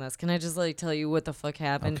spoilers on this. Can I just tell you what the fuck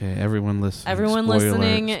happened? Okay, everyone listening. Everyone Spoiler-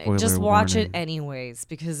 listening, spoiler just watch warning. it anyways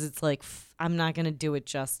because it's like I'm not gonna do it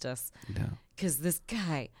justice. No. Because this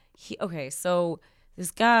guy, so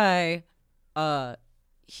this guy,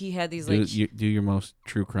 he had these like Do your most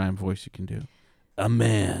true crime voice you can do. A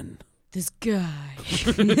man. this guy,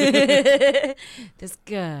 this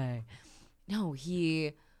guy. No,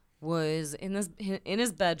 he was in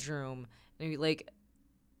his bedroom and he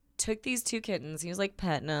took these 2 kittens. He was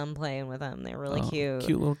petting them, playing with them. They were really Oh, cute.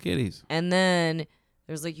 Cute little kitties. And then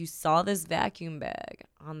there's you saw this vacuum bag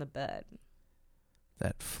on the bed.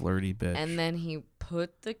 That flirty bitch. And then he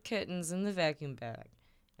put the kittens in the vacuum bag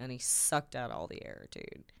and he sucked out all the air,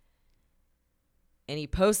 dude. And he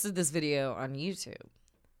posted this video on YouTube.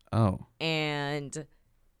 Oh. And it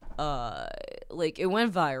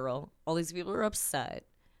went viral. All these people were upset.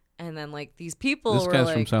 And then these people This were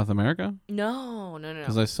guy's from South America? no.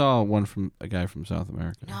 Because I saw one from a guy from South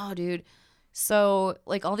America. No, dude. So,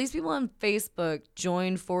 all these people on Facebook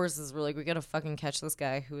joined forces. Were we gotta fucking catch this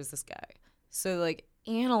guy. Who is this guy? So,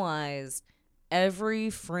 analyzed every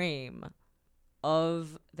frame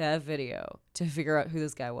of that video to figure out who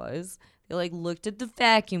this guy was. They, looked at the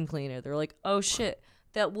vacuum cleaner. They're like, oh, shit,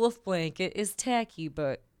 that wolf blanket is tacky,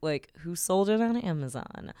 but, who sold it on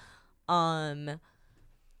Amazon?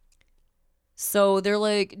 So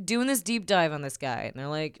they're doing this deep dive on this guy and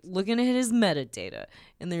they're looking at his metadata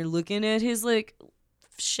and they're looking at his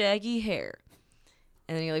shaggy hair.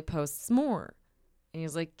 And then he posts more. And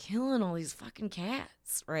he's killing all these fucking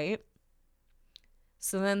cats, right?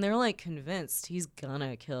 So then they're convinced he's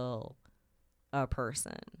gonna kill a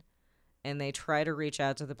person. And they try to reach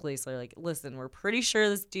out to the police. They're listen, we're pretty sure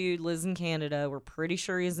this dude lives in Canada. We're pretty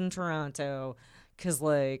sure he's in Toronto. Cause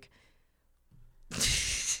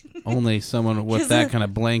Only someone with 'Cause that of- kind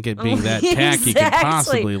of blanket being that tacky could Exactly.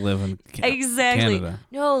 possibly live in Exactly. Canada.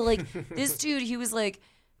 No, this dude, he was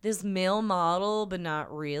this male model, but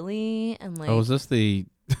not really. And Oh, is this the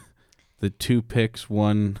 2 pics,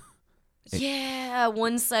 one? yeah,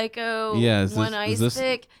 one psycho, Yeah, is one this- ice is this-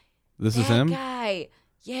 pick. This is that him? guy.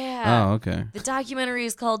 Yeah. Oh, okay. The documentary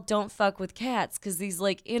is called "Don't Fuck with Cats" because these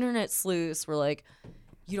internet sleuths were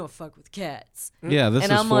you don't fuck with cats. Yeah, this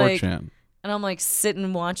And is I'm 4chan. And I'm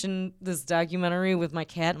sitting watching this documentary with my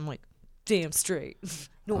cat. And I'm damn straight.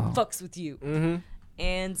 No one fucks with you. Mm-hmm.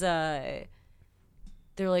 And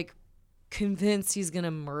they're convinced he's gonna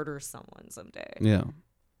murder someone someday. Yeah.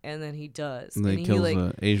 And then he does. And then he he kills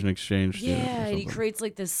the Asian exchange student. or yeah, and he something. creates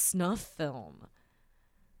this snuff film.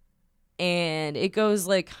 and it goes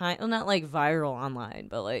like not like viral online,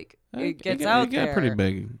 but like it gets out It got there. pretty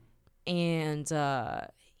big. And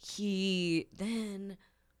he then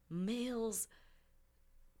mails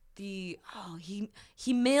he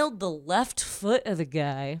mailed the left foot of the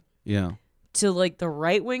guy Yeah. to like the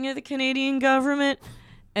right wing of the Canadian government,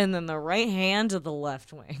 and then the right hand to the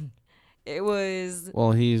left wing. It was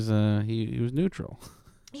Well, he was neutral,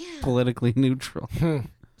 politically neutral.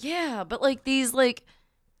 yeah, but like these like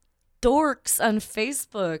dorks on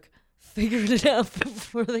Facebook figured it out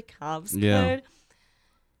before the cops Yeah. could.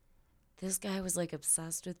 This guy was like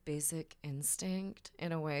obsessed with Basic Instinct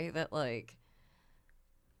in a way that like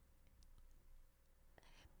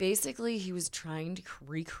basically he was trying to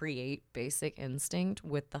recreate Basic Instinct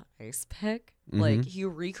with the ice pick. Like he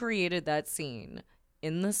recreated that scene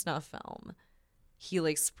in the snuff film. He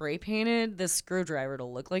like spray painted the screwdriver to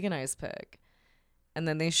look like an ice pick. And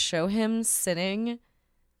then they show him sitting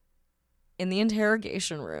in the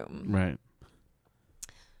interrogation room, Right.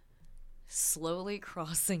 slowly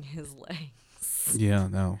crossing his legs. Yeah.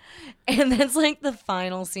 No. And that's like the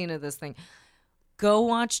final scene of this thing. Go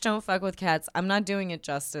watch Don't Fuck with Cats. I'm not doing it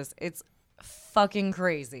justice. It's fucking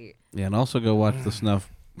crazy. Yeah, and also go watch the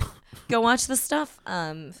snuff. Go watch the Stuff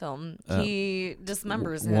film. He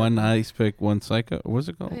dismembers him. One ice pick, one psycho. What was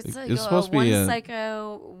it called? It's like It's supposed to one be a.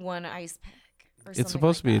 psycho, one ice pick. Or It's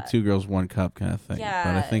supposed to be a two girls, one cup kind of thing. But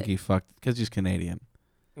I Yeah. think he fucked because he's Canadian.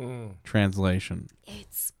 Translation.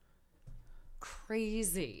 It's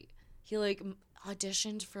crazy. He like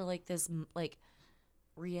auditioned for like this like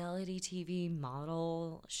reality TV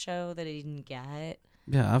model show that he didn't get.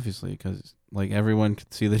 Yeah, obviously, because like everyone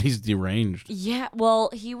could see that he's deranged. Yeah, well,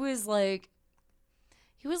 he was like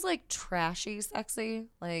trashy sexy.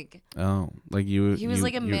 Like Oh, like you. he was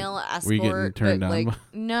like a male escort. Were you getting turned but, on? like,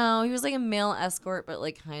 no, he was like a male escort, but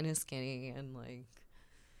like kind of skinny and like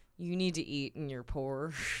you need to eat and you're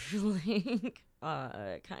poor, like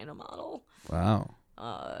kind of model. Wow.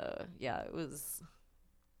 Yeah, it was.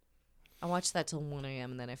 I watched that till 1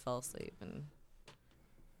 a.m. and then I fell asleep and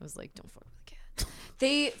I was like, don't fuck with the cat.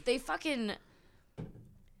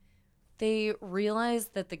 They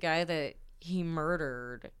realized that the guy that he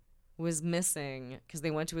murdered was missing because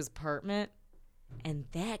they went to his apartment and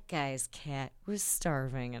that guy's cat was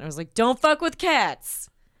starving. And I was like, don't fuck with cats.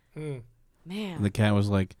 Man. And the cat was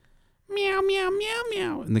like, meow, meow, meow,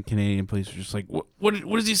 meow. And the Canadian police were just like, what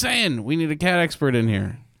is he saying? We need a cat expert in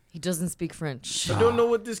here. He doesn't speak French. I don't know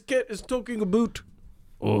what this cat is talking about.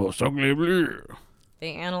 Oh, so bleu.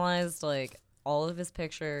 They analyzed like all of his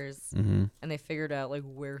pictures Mm-hmm. and they figured out like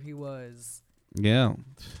where he was. Yeah.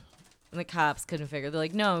 And the cops couldn't figure. They're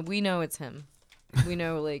like, no, we know it's him. We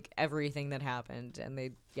know like everything that happened. And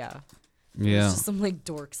they, yeah. There's Yeah. just some like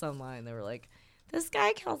dorks online. They were like, this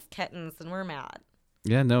guy kills kittens and we're mad.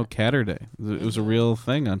 Yeah, no, Catter Day. It was a real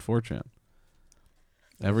thing on 4chan.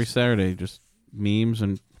 Every Saturday, just memes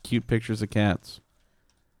and cute pictures of cats.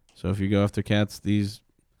 So if you go after cats, these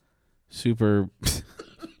super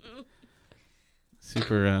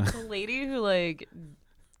The lady who like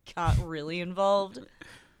got really involved,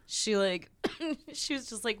 she like she was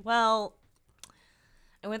just like, well,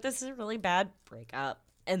 I went this is a really bad breakup,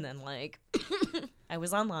 and then like I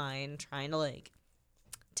was online trying to like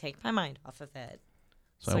take my mind off of it.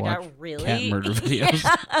 So So I watch got really cat murder videos.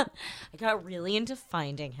 Yeah. I got really into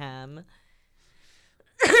finding him.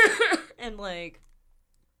 And like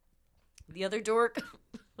the other dork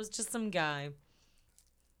was just some guy.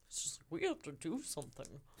 It's just like, we have to do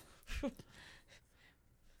something.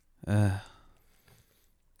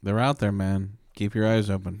 They're out there, man. Keep your eyes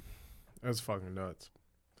open. That's fucking nuts.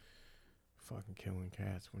 Fucking killing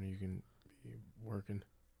cats when you can be working.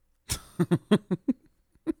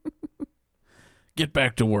 Get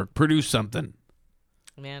back to work. Produce something.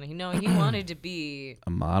 Man, he wanted to be A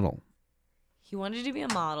model. he wanted to be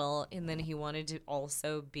a model, and then he wanted to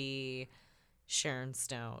also be Sharon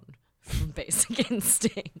Stone from Basic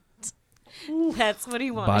Instinct. That's what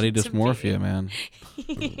he wanted. Body to dysmorphia, be. man.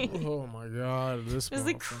 Oh my god, this It was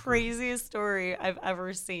the motherfucker. craziest story I've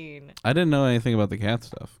ever seen. I didn't know anything about the cat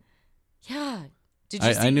stuff. Yeah. Did you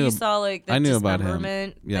I see? knew You ab- saw like the I knew about him.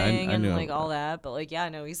 dismemberment Yeah, thing I and knew like about all that, but like yeah,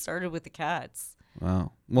 no, he started with the cats.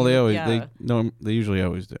 Wow. Well, they always Yeah. they usually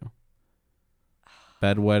always do.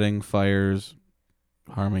 Bedwetting, fires,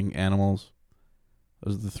 harming animals.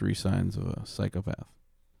 Those are the 3 signs of a psychopath.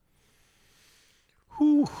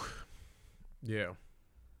 Whew. Yeah.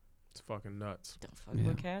 It's fucking nuts. Don't fuck Yeah.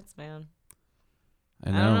 with cats, man. I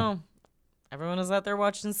I know. don't know. Everyone was out there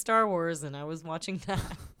watching Star Wars, and I was watching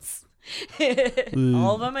cats.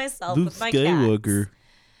 All by myself with my cats.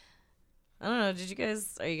 I don't know. Did you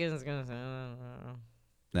guys? Are you guys gonna? I don't know.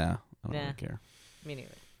 Nah. I don't Nah. really care. Me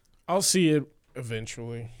neither. I'll see it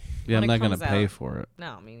eventually. Yeah, When I'm it not gonna comes pay out. for it.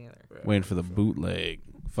 No, me neither. Waiting for the bootleg.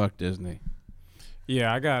 Fuck Disney.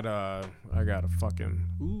 Yeah, I got a fucking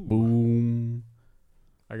Boom.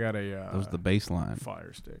 I got a That was the baseline.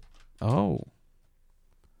 Fire Stick. Oh.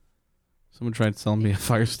 Someone tried selling me a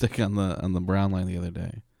Fire Stick on the Brown line the other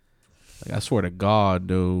day. Like, I swear to God,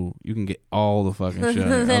 dude, you can get all the fucking shit.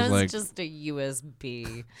 that I was was like, just a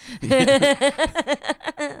USB.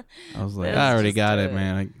 I was like, That I was already just got it, a-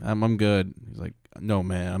 man. I'm good. He's like, no,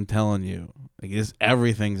 man, I'm telling you, like,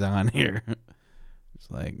 everything's on here. It's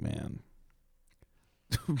like, man,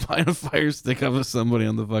 buying a Fire Stick off of somebody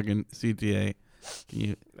on the fucking CTA.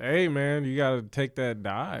 You Hey man, you gotta take that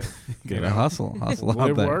dive. gotta hustle Will out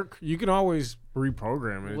it there. work? You can always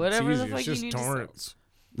reprogram it. Whatever it's the easy. fuck It's you just need to sell. torrents.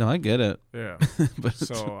 No, I get it, Yeah. but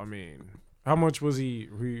So I mean, how much was he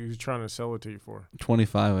was trying to sell it to you for?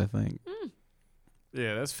 25, I think.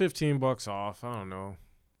 Yeah, that's $15 off. I don't know.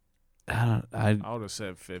 I I would have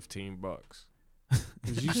said $15.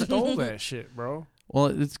 'Cause you stole that shit, bro. well,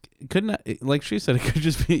 it like she said, it could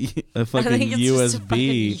just be a I fucking think it's just a fucking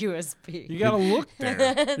USB. USB. You gotta look there.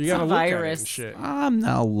 It's You gotta a look at it virus. and shit. I'm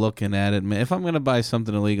not looking at it, man. If I'm gonna buy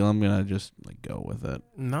something illegal, I'm gonna just like go with it.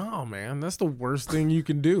 No, man, that's the worst thing you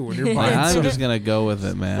can do when you're Like, buying I'm something. just gonna go with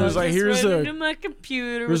it, man. It was like, Just here's right a- into my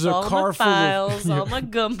computer here's with a all car my full of- files, all my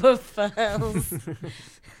Gumbo files.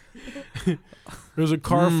 There's a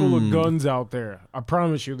car full of guns out there. I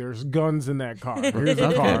promise you, there's guns in that car. Here's a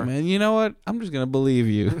Okay, car. man. You know what? I'm just gonna believe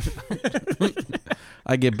you.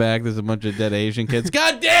 I get back. There's a bunch of dead Asian kids.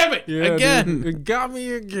 God damn it! Yeah, Again. dude, it got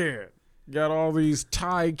me again. Got all these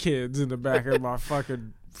Thai kids in the back of my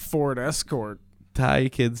fucking Ford Escort. Thai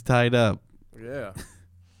kids tied up. Yeah.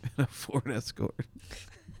 A Ford Escort.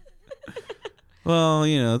 Well,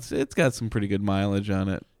 you know, it's got some pretty good mileage on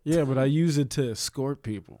it. Yeah, but I use it to escort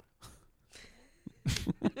people.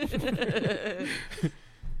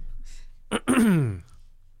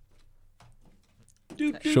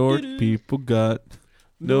 Short people got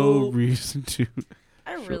no reason to.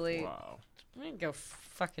 I really, Wow. I'm gonna go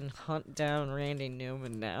fucking hunt down Randy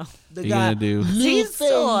Newman now. What are you gonna do? Is he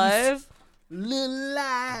still alive? Little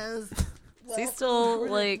lies. Is he still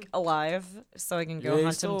like alive? So I can go Yeah,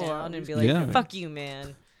 he's hunt him still down alive. and be like, Yeah. "Fuck you,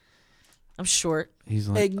 man. I'm short." He's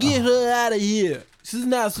Hey, like, get her out of here. She's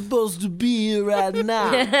not supposed to be here right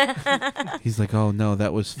now. he's like, oh no,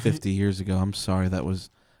 that was 50 years ago. I'm sorry, I was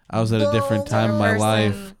at a different time in my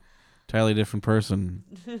life. Entirely different person.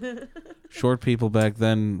 Short people back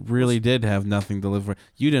then really did have nothing to live for.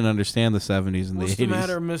 You didn't understand the 70s and What's the the 80s.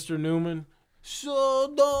 matter, Mr. Newman?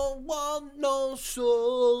 So don't want no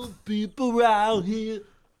soul people around here.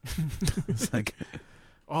 It's like,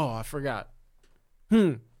 Oh, I forgot.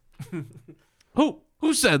 who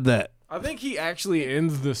said that? I think he actually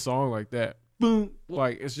ends the song like that. Boom.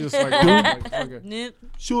 Like, it's just like, like fucking- Nip.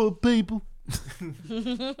 Short people.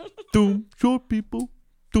 Doom, short people,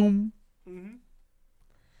 doom.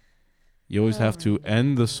 You always have to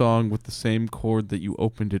end the song with the same chord that you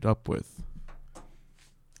opened it up with.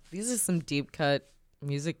 These are some deep cut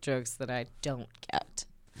music jokes that I don't get.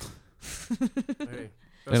 hey, They're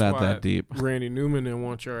that's not why that deep. Randy Newman didn't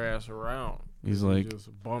want your ass around. He's like, just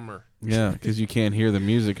a bummer. yeah, because you can't hear the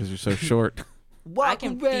music because you're so short. Walk I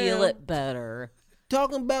can around feel it better.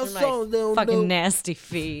 Talking about In my songs they don't fucking know. nasty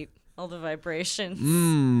feet. All the vibrations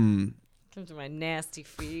Mmm. come to my nasty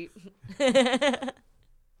feet.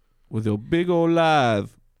 With your big old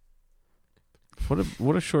live.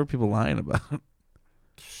 What are short people lying about?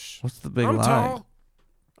 What's the big I'm lie? tall.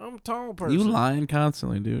 I'm a tall person. You lying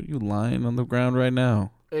constantly, dude. You lying on the ground right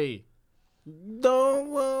now. Hey, Don't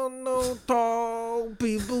want no tall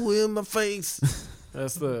people in my face.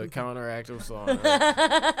 that's the counteractive song.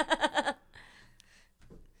 Right?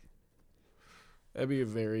 That'd be a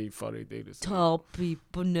very funny thing to say. Tall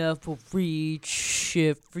people never reach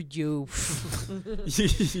shit for you.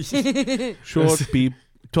 Short people,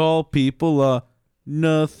 tall people are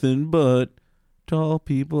nothing but. Tall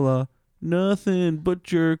people are nothing but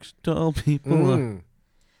jerks. Tall people are. Mm.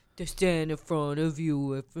 They stand in front of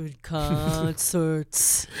you at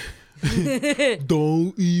concerts.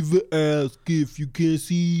 Don't even ask if you can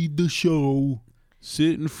see the show.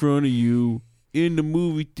 Sit in front of you in the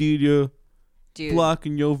movie theater, Dude,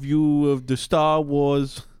 blocking your view of the Star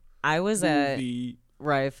Wars I was at movie.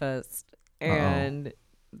 Riot Fest and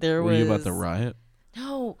there Were was you about to riot?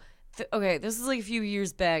 No. Okay, this is like a few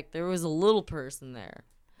years back. There was a little person there.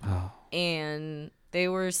 Oh. And they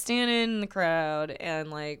were standing in the crowd and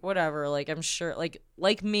like whatever, like I'm sure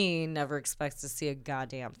like me never expects to see a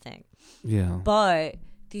goddamn thing. Yeah. But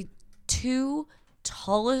the two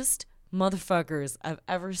tallest motherfuckers I've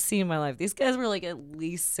ever seen in my life. These guys were like at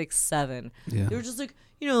least 6'7". Yeah. They were just like,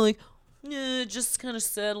 like, just kind of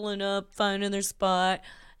settling up, finding their spot.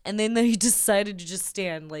 And then they decided to just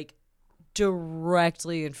stand like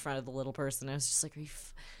directly in front of the little person. I was just like,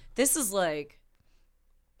 this is like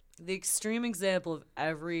the extreme example of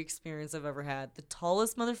every experience I've ever had. The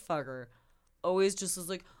tallest motherfucker always just was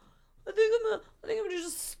like, I think I'm gonna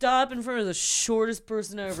just stop in front of the shortest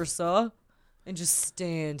person I ever saw and just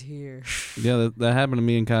stand here. Yeah, that happened to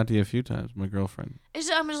me and Katya a few times. My girlfriend.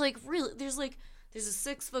 I'm just like, really? There's a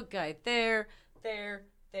 6-foot guy there,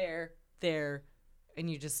 and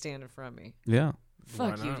you just stand in front of me. Yeah.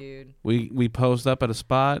 Fuck Why you, not? dude. We posed up at a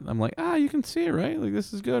spot. I'm like, you can see it, right? Like,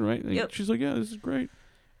 this is good, right? Like, Yep. She's like, yeah, this is great.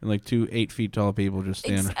 And like 2 8 feet tall people just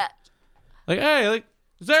stand. Exa- Like, hey, like,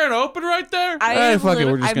 is there an open right there? I Hey, have fuck it,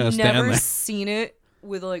 we're just I've gonna stand never there. seen it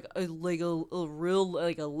with like a real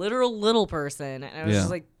like a literal little person, and I was Yeah. just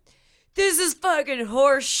like, this is fucking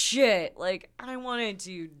horse shit. Like, I wanted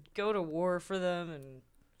to go to war for them,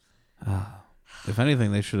 and If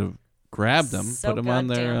anything, they should have grabbed them, so put them on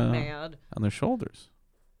goddamn mad. their shoulders,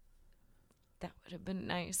 That would have been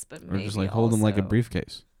nice, but or maybe just like hold them like a also-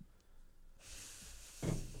 briefcase.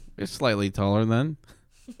 It's slightly taller then.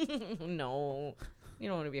 No, you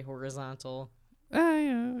don't want to be horizontal.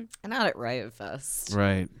 Yeah. Not at Riot Fest.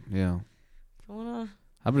 Right. Yeah. You wanna,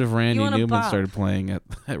 How about if Randy wanna Newman bop. started playing at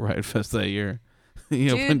Riot Fest that year? He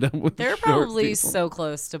Dude, opened up with they're short probably people. so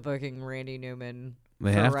close to booking Randy Newman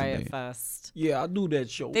They for have to Riot be. Fest. Yeah, I'll do that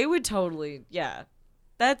show. They would totally, yeah.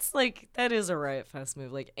 That is a Riot Fest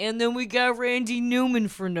move. Like, and then we got Randy Newman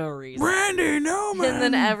for no reason. Randy Newman. And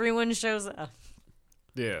then everyone shows up.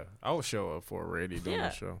 Yeah, I would show up for a Randy Newman Yeah,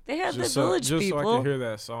 show. they had the just Village just so I people. can hear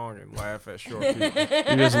that song and laugh at short people.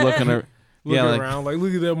 You're just looking at. Looking Yeah, like- around like,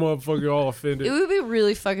 look at that motherfucker all offended. It would be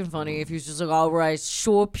really fucking funny if he was just like, all right,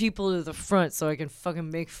 short people to the front so I can fucking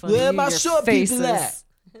make fun Where of you my and your short faces. people at?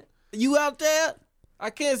 You out there? I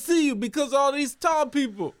can't see you because of all these tall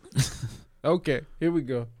people. Okay, here we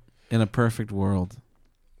go. In a perfect world,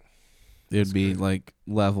 it'd be like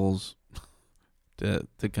levels to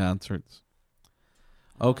concerts.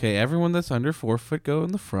 Okay, everyone that's under 4 foot go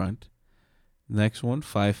in the front. Next one,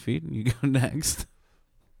 5 feet, and you go next.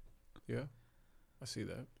 Yeah, I see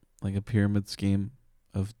that. Like a pyramid scheme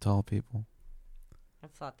of tall people.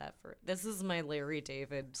 I've thought that this is my Larry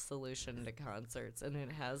David solution to concerts, and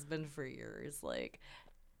it has been for years. Like,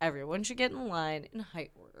 everyone should get in line in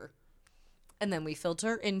height order, and then we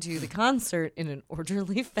filter into the concert in an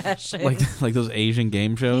orderly fashion. Like those Asian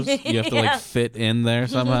game shows. You have to Yeah. like fit in there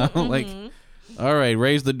somehow. Like, all right,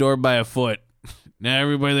 raise the door by a foot. Now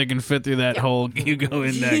everybody that can fit through that hole, you go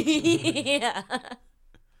in next. Yeah,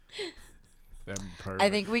 That'd be perfect. I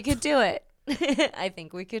think we could do it. I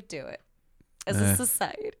think we could do it as a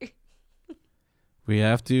society. We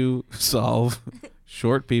have to solve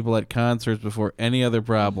short people at concerts before any other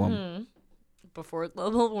problem. Before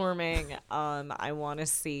global warming, I want to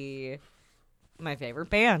see my favorite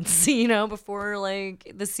bands. Before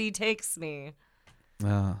like the sea takes me.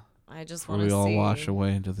 I just Before want to we all see. wash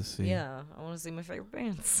away into the sea. Yeah, I want to see my favorite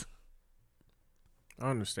bands. I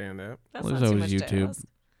understand that. That's Well, not there's too always much to YouTube. ask.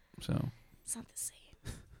 So It's not the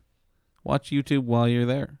same. watch YouTube while you're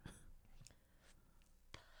there.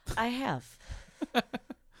 I have.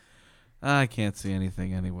 I can't see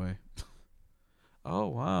anything anyway. Oh,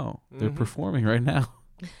 wow. They're Mhm. performing right now.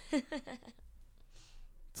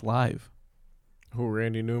 It's live. Who,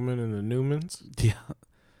 Randy Newman and the Newmans? Yeah.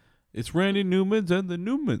 It's Randy Newman's and the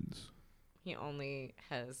Newmans. He only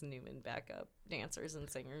has Newman backup dancers and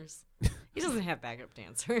singers. He doesn't have backup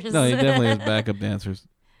dancers. No, he definitely has backup dancers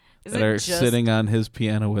Is that it are just- sitting on his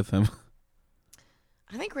piano with him.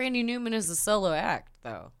 I think Randy Newman is a solo act,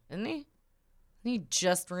 though, isn't he? Isn't he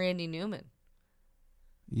just Randy Newman?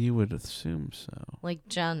 You would assume so. Like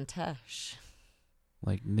John Tesh.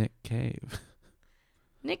 Like Nick Cave.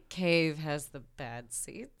 Nick Cave has the bad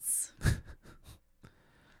seats.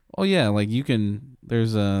 Oh yeah, like you can.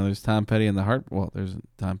 There's Tom Petty and the Heart. Well, there's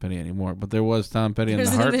Tom Petty anymore, but there was Tom Petty and the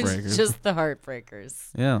There's Heartbreakers. just the Heartbreakers.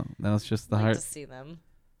 Yeah, now it's just the I'd like heart. to see them.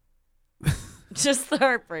 Just the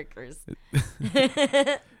Heartbreakers.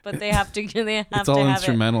 But they have to. They have It's to all have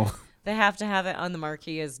instrumental. it. They have to have it on the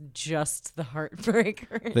marquee as just the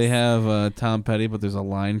Heartbreakers. They have Tom Petty, but there's a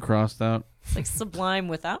line crossed out. It's like Sublime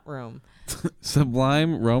without Rome.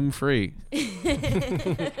 Sublime, roam free.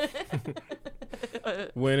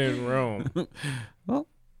 When in Rome. Well,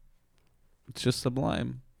 it's just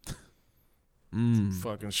Sublime. Mm.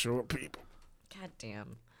 Fucking short people. God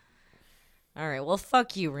damn. All right. Well,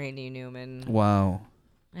 fuck you, Randy Newman. Wow.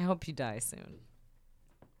 I hope you die soon.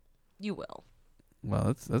 You will. Well,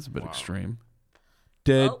 that's a bit Wow. extreme.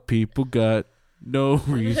 Dead Well. people got no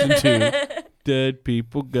reason to. Dead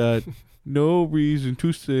people got no reason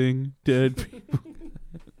to sing. Dead people.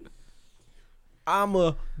 I'm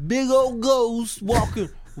a big old ghost walking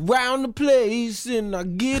around the place, and I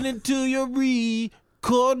get into your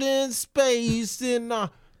recording space, and I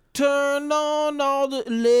turn on all the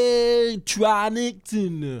electronics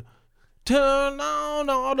and turn on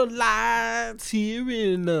all the lights here,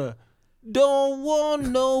 and don't want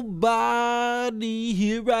nobody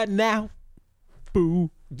here right now. Boo.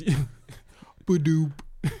 Ba-doop.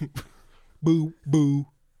 Boo, boo.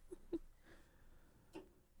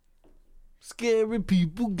 Scary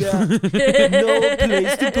people got no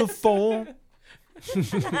place to perform.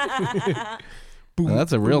 Now,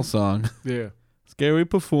 that's a real song. Yeah. Scary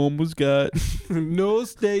performers got. No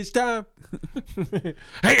stage time. Hey,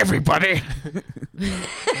 everybody!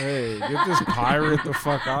 Hey, get this pirate the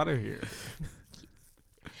fuck out of here.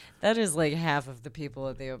 That is like half of the people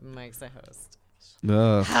at the open mics I host.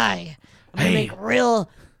 Ugh. Hi. I'm gonna make it real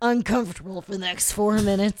uncomfortable for the next 4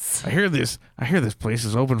 minutes. I hear this place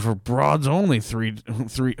is open for broads only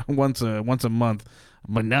once a month,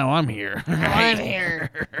 but now I'm here. I'm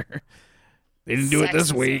here. They didn't do it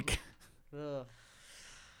this Sexism. week. Ugh.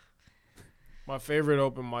 My favorite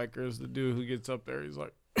open micer is the dude who gets up there. He's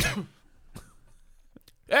like,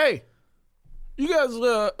 "Hey, you guys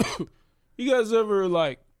ever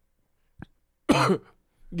like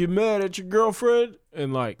get mad at your girlfriend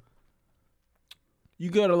and like you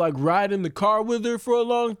gotta like ride in the car with her for a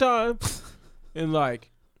long time and like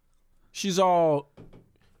she's all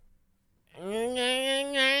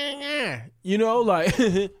you know like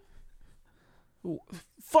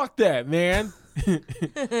fuck that, man."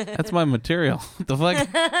 That's my material. What the fuck?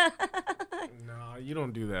 No, you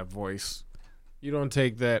don't do that voice. You don't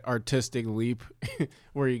take that artistic leap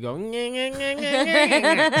where you go.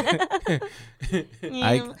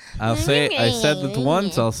 I said it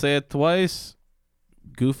once. I'll say it twice.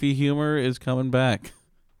 Goofy humor is coming back.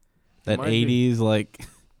 That Might be. 80s like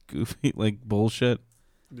goofy like bullshit.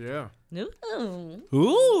 Yeah. Ooh.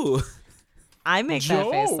 Ooh. I make that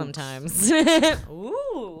face Jokes. sometimes. Ooh.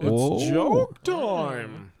 Whoa. It's joke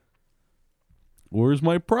time. Where's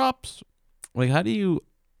my props? Like how do you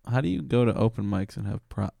go to open mics and have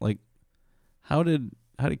how did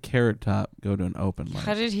Carrot Top go to an open mic?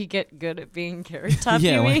 How did he get good at being Carrot Top,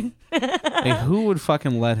 Yeah, you like- mean? Like, who would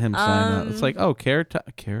fucking let him sign up? It's like, oh, Carrot Top.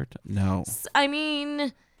 No, I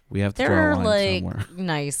mean, we have to there draw a are line like somewhere.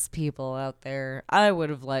 nice people out there. I would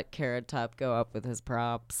have let Carrot Top go up with his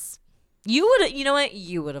props. You know what?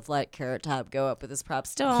 You would have let Carrot Top go up with his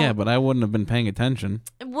props. Don't. Yeah, but I wouldn't have been paying attention.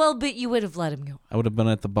 Well, but you would have let him go. I would have been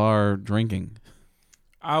at the bar drinking.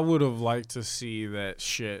 I would have liked to see that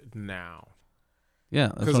shit now. Yeah,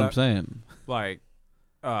 that's 'Cause what I- I'm saying. Like,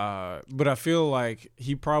 but I feel like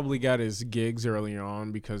he probably got his gigs early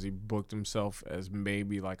on because he booked himself as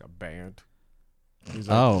maybe like a band. He's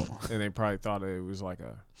like, Oh, and they probably thought it was like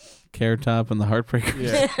a Carrot Top and the Heartbreakers.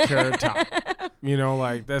 yeah Carrot Top. You know,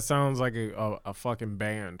 like that sounds like a fucking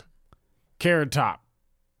band. Carrot Top.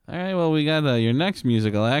 All right, well, we got your next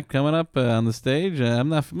musical act coming up on the stage. I'm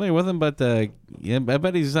not familiar with him, but yeah, I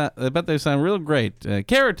bet they sound real great.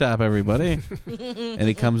 Carrot Top, everybody. And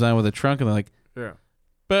he comes on with a trunk, and they're like, Yeah.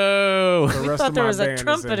 boo. The We rest thought of there my was a band is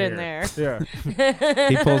trumpet in here. there. Yeah.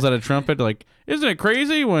 He pulls out a trumpet, like, isn't it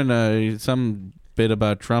crazy when some bit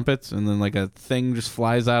about trumpets, and then like a thing just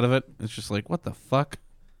flies out of it? It's just like, what the fuck?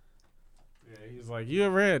 Yeah, he's like, you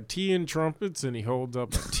ever had tea and trumpets? And he holds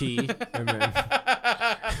up a tea, and then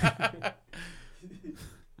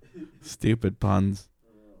Stupid puns.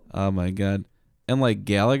 Oh my god. And like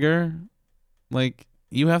Gallagher, like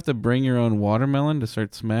you have to bring your own watermelon to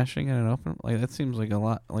start smashing at an open. Like that seems like a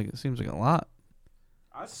lot. Like it seems like a lot.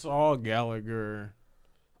 I saw Gallagher,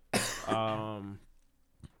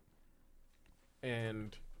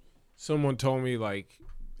 and someone told me like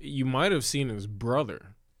you might have seen his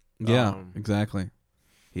brother. Yeah, exactly.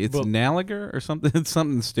 It's but- Gallagher or something. It's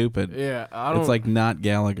something stupid. Yeah, I don't. It's like not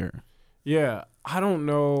Gallagher. Yeah, I don't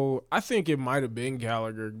know. I think it might have been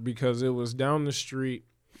Gallagher because it was down the street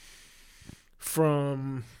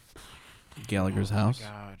from Gallagher's house.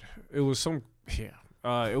 God, it was some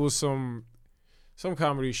it was some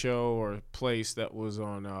comedy show or place that was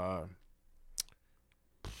on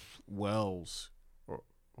Wells, or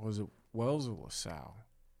was it Wells or LaSalle?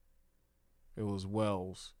 It was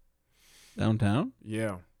Wells. Downtown?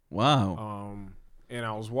 Yeah. Wow. And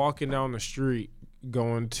I was walking down the street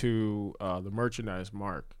going to the merchandise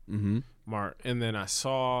mart, and then I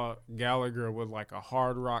saw Gallagher with like a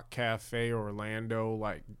Hard Rock Cafe Orlando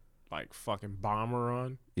like fucking bomber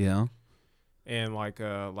on. Yeah. and like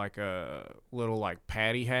a little like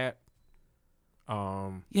patty hat.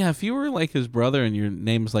 Yeah, if you were like his brother and your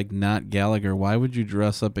name's like not Gallagher, why would you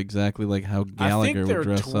dress up exactly like how I Gallagher think they're would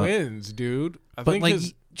dress up? twins, dude. I But think like,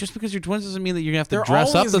 his, just because you're twins doesn't mean that you have to they're dress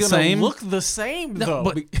up always the gonna same. look the same No, though.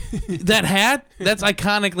 but that hat, that's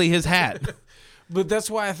iconically his hat. But that's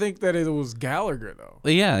why I think that it was Gallagher though.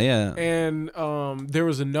 Yeah, yeah. And there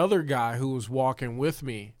was another guy who was walking with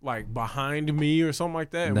me, like behind me or something like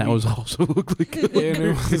that. And that We- was also looked like and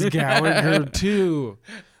it was Gallagher too.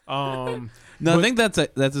 No, I think that's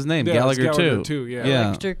his name, Yeah, it's Gallagher, Gallagher too. too, yeah. Yeah.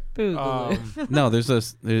 Electric Boogaloo. No, there's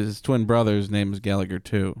his twin brother's name is Gallagher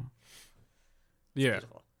too. Yeah.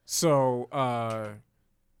 So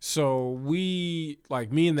so we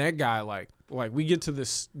like me and that guy like we get to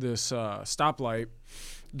this stoplight.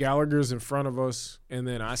 Gallagher's in front of us, and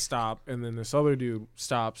then I stop, and then this other dude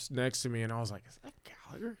stops next to me, and I was like, "Is that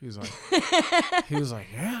Gallagher?" He was like,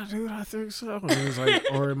 "Yeah, dude, I think so." And he was like,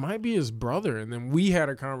 "Or it might be his brother." And then we had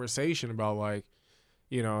a conversation about like,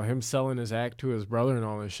 you know, him selling his act to his brother and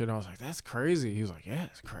all this shit. And I was like, "That's crazy." He was like, "Yeah,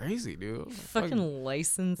 it's crazy, dude." Fucking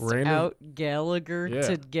licensed random- out Gallagher Yeah.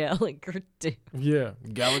 to Gallagher 2. Yeah,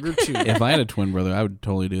 Gallagher too. If I had a twin brother, I would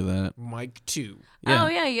totally do that. Mike too. Yeah. Oh,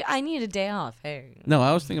 yeah, I need a day off. Hey. No,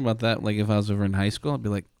 I was thinking about that. Like if I was over in high school, I'd be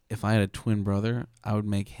like, if I had a twin brother, I would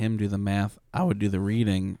make him do the math. I would do the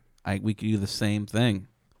reading. We could do the same thing.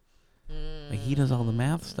 Like he does all the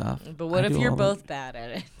math stuff. But what I if do you're all the- both bad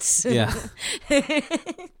at it? Yeah.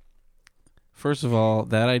 First of all,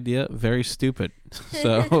 that idea very stupid.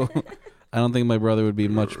 So I don't think my brother would be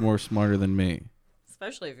much more smarter than me.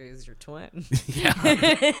 Especially if he's your twin.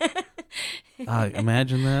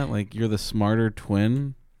 Imagine that. Like you're the smarter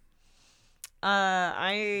twin.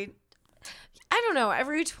 I don't know.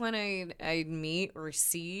 Every twin I meet or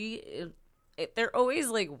see, they're always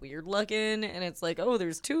like weird looking, and it's like, oh,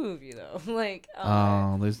 there's two of you though. Like,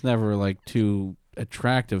 Oh, there's never like two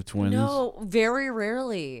attractive twins. no, very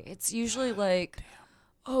rarely. It's usually like,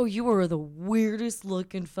 oh, you are the weirdest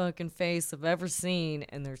looking fucking face I've ever seen,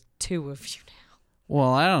 and there's two of you now.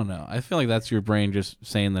 Well, I don't know. I feel like that's your brain just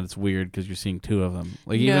saying that it's weird because you're seeing two of them.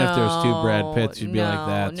 Like even if there's two Brad Pitts, you'd be like,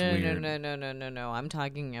 "That's weird." No. I'm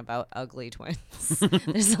talking about ugly twins.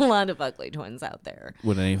 There's a lot of ugly twins out there.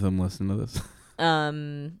 Would any of them listen to this?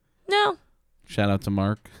 No. Shout out to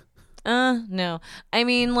Mark. No. I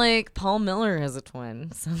mean, like, Paul Miller has a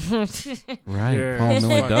twin. So Right, Yeah, Paul it's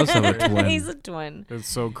Miller fucking does have a crazy. twin, He's a twin. It's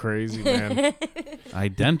so crazy, man.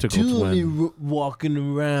 identical twin. walking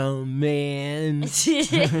around, man.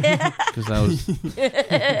 Because that was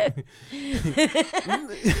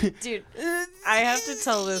Dude, I have to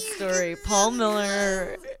tell this story. Paul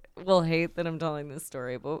Miller will hate that I'm telling this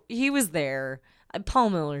story, but he was there. Paul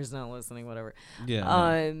Miller's not listening, whatever.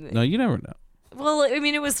 yeah. No, you never know. Well, I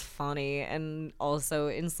mean, it was funny and also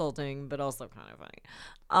insulting, but also kind of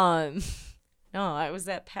funny. No, I was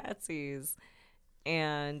at Patsy's,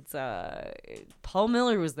 and Paul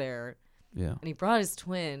Miller was there, Yeah. and he brought his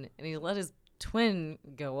twin, and he let his twin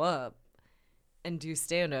go up and do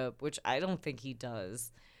stand-up, which I don't think he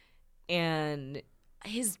does. And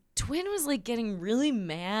his twin was, like, getting really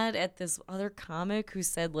mad at this other comic who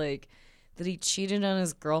said, like, that he cheated on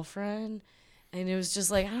his girlfriend. And it was just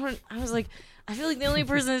like, I was like, I feel like the only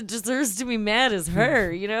person that deserves to be mad is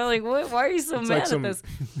her. You know, like, what? Why are you so It's mad like at some- this?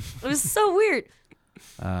 It was so weird.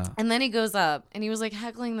 Uh, And then he goes up and he was like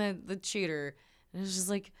heckling the cheater. And it was just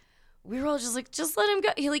like, we were all just like, just let him go.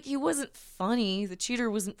 He wasn't funny. The cheater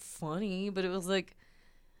wasn't funny, but it was like,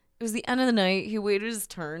 it was the end of the night. He waited his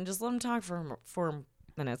turn. Just let him talk for 4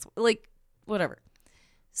 minutes. Like, whatever.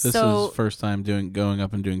 this so is first time going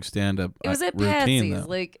up and doing stand up. it was at routine, Patsy's. though.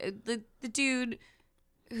 Like the dude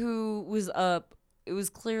who was up, it was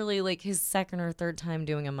clearly like his second or third time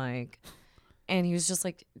doing a mic, and he was just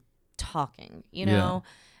like talking, you know.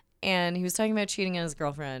 And he was talking about cheating on his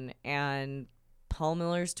girlfriend, and Paul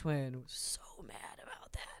Miller's twin was so mad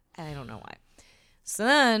about that. I don't know why. So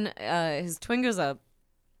then his twin goes up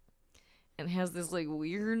and has this like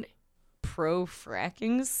weird pro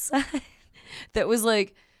fracking sign that was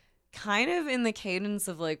like kind of in the cadence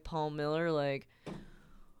of like Paul Miller, like,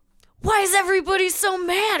 why is everybody so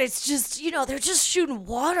mad? It's just, you know, they're just shooting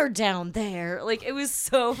water down there. Like, it was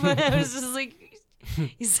so I was just like,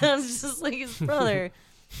 he sounds just like his brother.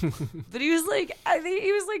 But he was like, I think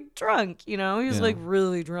he was like drunk, you know? He was Yeah. like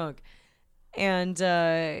really drunk. And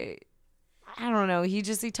I don't know. He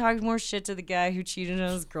talked more shit to the guy who cheated on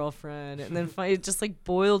his girlfriend. And then it just like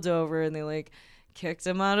boiled over and they like kicked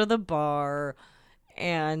him out of the bar.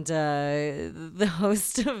 And the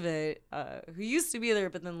host of it, who used to be there,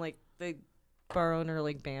 but then like the bar owner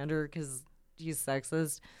like banned her because he's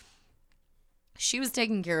sexist. she was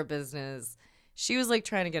taking care of business. She was like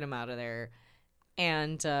trying to get him out of there.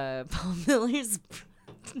 And Paul Miller's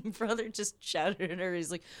brother just shouted at her.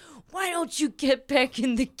 He's like, "Why don't you get back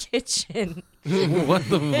in the kitchen?" What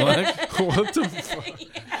the fuck? What the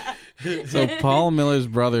fuck? So Paul Miller's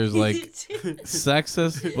brother's like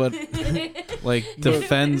sexist, but like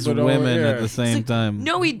defends but, women yeah. at the same time.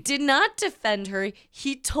 No, he did not defend her.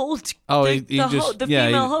 He told Oh, the, he the, just- the yeah,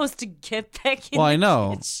 female he- host to get back in Well, I the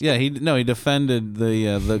know. kitchen. Yeah, he defended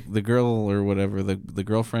the girl or whatever, the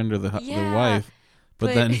girlfriend or the Yeah, wife,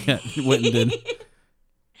 but then yeah, he went and did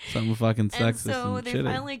something fucking And sexist so and they shitty.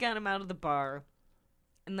 finally got him out of the bar.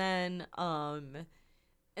 And then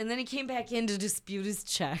he came back in to dispute his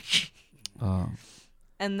check. Oh.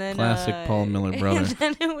 And then Classic Paul Miller brother. And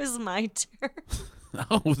then it was my turn.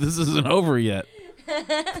 Oh, this isn't over yet.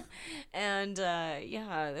 And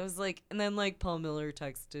yeah, it was like, and then like Paul Miller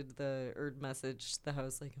texted or messaged the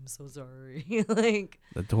house like, "I'm so sorry." Like,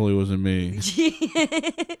 That totally wasn't me.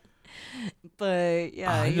 but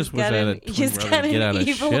yeah, I he's just wish got I had an, a twin he's brother got to get an out of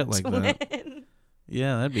evil shit like twin. that.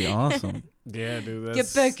 Yeah, that'd be awesome. Yeah, dude. Get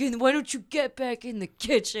That's back in. Why don't you get back in the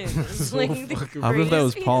kitchen? It's So like the fucking- How if that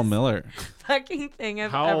was Paul craziest Miller? fucking thing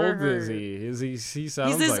I've How ever old heard. is he? Is he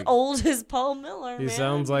sounds He's as like old as Paul Miller. he man.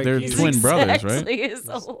 sounds like They're he's twin brothers, right? Exactly as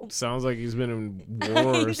old. Sounds like he's been in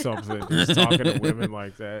war or something. Just talking to women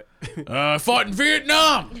like that. I fought in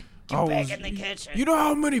Vietnam. Back in the kitchen. You know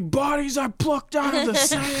how many bodies I plucked out of the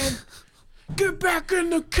sand? Get back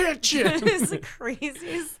in the kitchen. It's the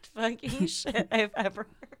craziest fucking shit I've ever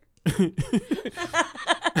heard.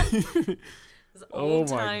 It's Oh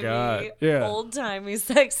my God. Yeah. Old timey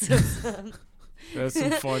sexism. That's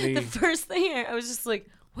some funny. The first thing I was just like,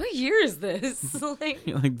 what year is this? Like,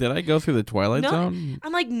 You're like, did I go through the Twilight no, Zone?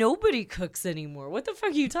 I'm like, nobody cooks anymore. What the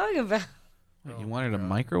fuck are you talking about? You wanted to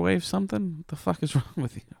microwave something? What the fuck is wrong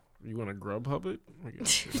with you? You want to Grubhub it? I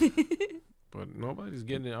got you. But nobody's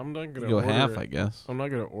getting it. I'm not You gonna go order half, it. I guess. I'm not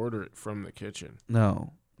gonna order it from the kitchen.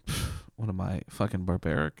 No. What am I, fucking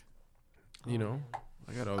barbaric? You know,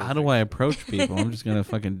 I got other How do I approach people? I'm just gonna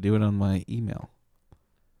fucking do it on my email.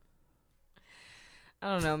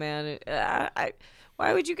 I don't know, man.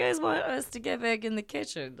 Why would you guys want us to get back in the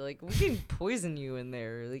kitchen? Like, we can poison you in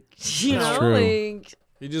there. Like, you That's know, true. like.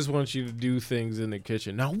 He just wants you to do things in the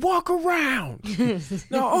kitchen. Now walk around.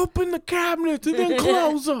 Now open the cabinets and then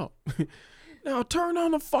close up. Now turn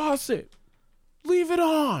on the faucet. Leave it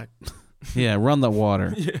on. Yeah, run the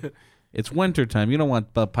water. Yeah. It's winter time. You don't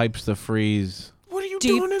want the pipes to freeze. What are you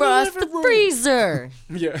doing in the Defrost the living room? freezer.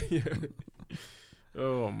 Yeah, yeah.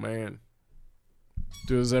 Oh man.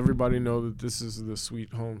 Does everybody know that this is the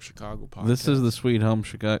Sweet Home Chicago podcast? This is the Sweet Home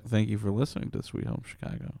Chicago. Thank you for listening to Sweet Home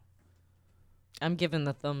Chicago. I'm giving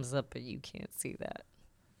the thumbs up, but you can't see that.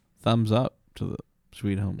 Thumbs up to the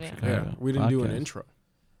Sweet Home Yeah. Chicago. Yeah, we didn't do an podcast. intro.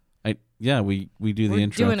 We do the We're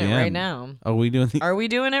intro doing at it the right end. now. Oh, we doing the? Are we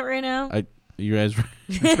doing it right now? You guys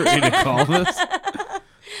ready to call this?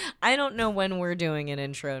 I don't know when we're doing an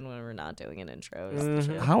intro and when we're not doing an intro. is the Mhm.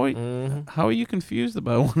 shit. How are you confused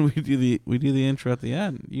about when we do the intro at the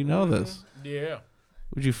end? You know this. Yeah.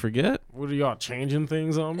 Would you forget? What are y'all changing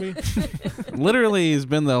things on me? Literally has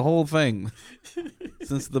been the whole thing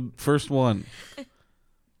since the first one.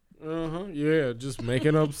 Uh-huh. Yeah, just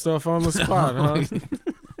making up stuff on the spot, huh?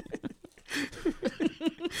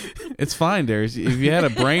 It's fine, Darius. If you had a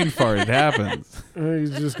brain fart, it happens.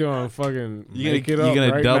 He's just gonna fucking You make it gonna, up you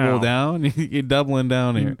gonna right double now. down? You're doubling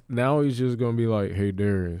down here. Now he's just gonna be like, "Hey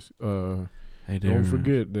Darius, Hey, don't Darius.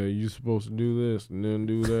 forget that you're supposed to do this and then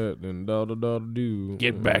do that and da da da do."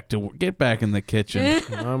 Get back in the kitchen.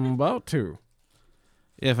 I'm about to.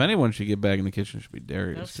 If anyone should get back in the kitchen, it should be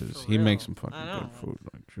Darius That's because for he makes real. some fucking I know. good food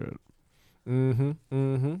like shit.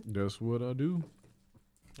 That's what I do.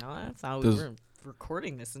 No, that's how Does- we were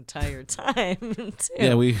recording this entire time. too.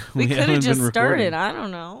 Yeah, we we could haven't have just been recording. started. I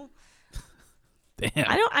don't know. Damn.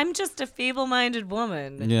 I'm just a feeble-minded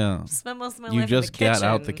woman. Yeah. Spent most of my You life just in the got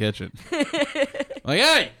out the kitchen. Like,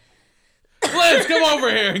 hey, Liz, come over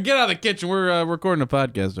here and get out of the kitchen. We're recording a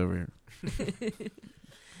podcast over here.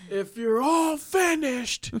 If you're all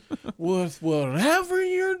finished with whatever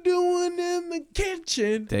you're doing in the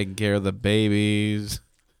kitchen, Taking care of the babies.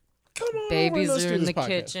 come on over and Babies let's are do in this the podcast.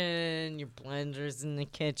 kitchen. Your blender's in the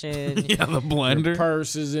kitchen. Yeah, the Your blender.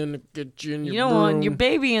 purse is in the kitchen. You your don't want broom. your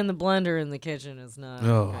baby and the blender in the kitchen is not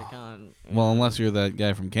Oh. like on. Well, unless you're that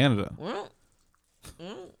guy from Canada. Well,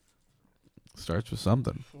 Starts with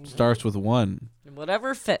something. Starts with one.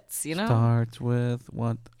 whatever fits, you know. Starts with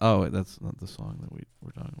one. Oh, wait, that's not the song that we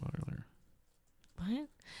were talking about earlier. What?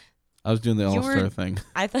 I was doing the You All Star were- thing.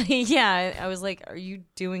 I thought, yeah, I was like, are you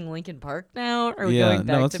doing Linkin Park now? Or are we Yeah, going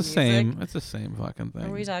back no, it's to the music? same. It's the same fucking thing. Are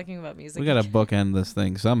we talking about music? We gotta bookend this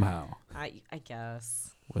thing somehow I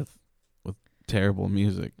guess. with terrible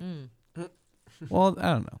music. Mm. Well,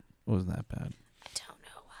 I don't know. It wasn't that bad. I don't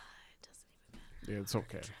know why. It doesn't. Yeah, it's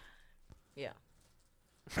okay. Yeah.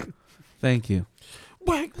 Thank you.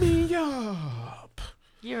 Wake me up.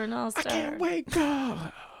 You're an all-star. Wake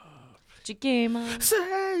up. Put your game on.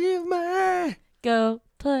 Save me. Go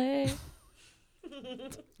play. I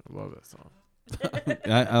love that song.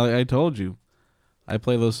 I told you, I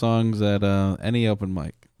play those songs at any open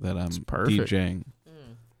mic that I'm perfect. DJing.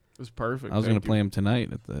 It was perfect. I was gonna Thank play you. them tonight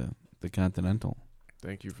at the Continental,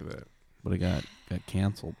 Thank you for that. but it got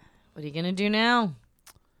canceled. What are you gonna do now?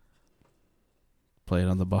 Play it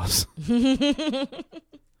on the bus.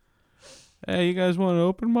 Hey, you guys want an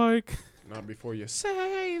open mic? Not before you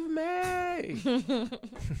save me.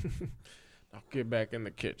 I'll get back in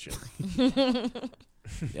the kitchen.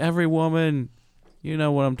 Every woman, you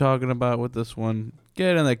know what I'm talking about with this one.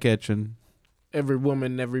 Get in the kitchen. Every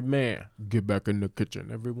woman, every man, get back in the kitchen.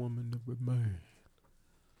 Every woman, every man,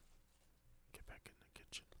 get back in the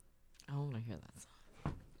kitchen. I want to hear that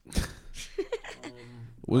song.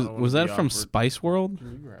 Was I don't wanna was that be from awkward. Spice World?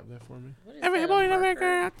 Can you grab that for me? What is Every that, boy, a every marker?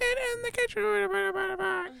 girl, get in the kitchen.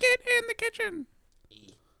 Get in the kitchen.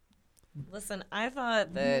 Listen, I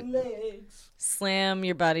thought that slam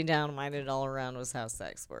your body down, wind it all around was how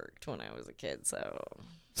sex worked when I was a kid. So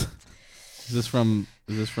Is this from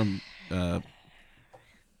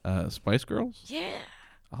Spice Girls? yeah,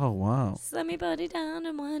 Oh wow. slam your body down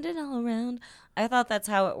and wind it all around. I thought that's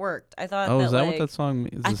how it worked. I thought Oh, that is that like, what that song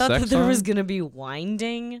means? I A thought sex that there was song? gonna be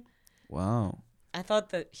winding. Wow. I thought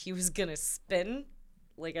that he was gonna spin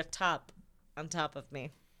like a top on top of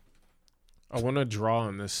me. I want to draw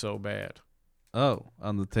on this so bad. Oh,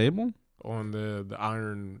 on the table? On the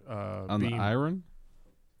iron On beam. the iron?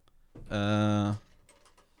 I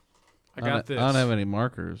I got don't, this. I don't have any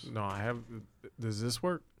markers. No, I have. Does this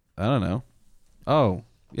work? I don't know. Oh,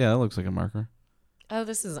 yeah, that looks like a marker. Oh,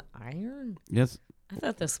 this is iron? Yes. I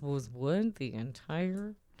thought this was wood the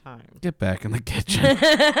entire time. Get back in the kitchen.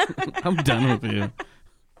 I'm done with you.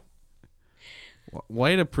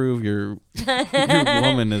 Way to prove your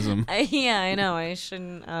womanism. Yeah, I know. I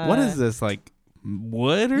shouldn't. What is this, like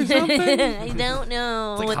wood or something? I don't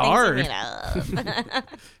know. It's like what hard. things are made of.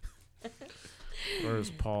 Where's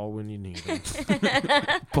Paul when you need him?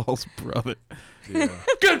 Paul's brother. Yeah.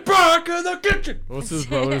 Get back in the kitchen. What's his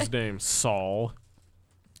brother's name? Saul.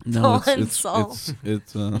 No, Paul it's and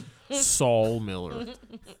it's, Saul. Saul Miller.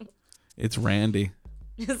 it's Randy.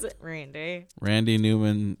 Is it Randy? Randy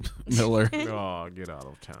Newman Miller. Oh, get out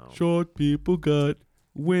of town. Short people got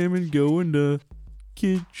women go in the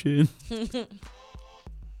kitchen.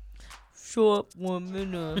 Short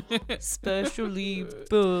women especially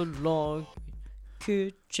belong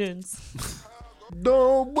kitchens.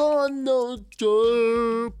 Don't want no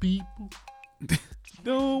short people.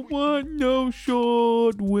 Don't want no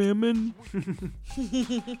short women.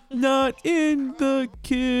 Not in the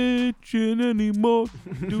kitchen anymore.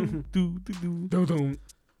 Do, do, do, do.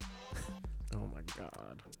 Oh my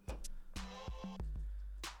God.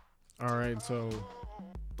 All right, so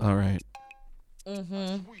All right.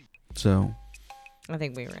 Mm-hmm. So, I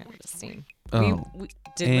think we ran out of steam. oh, We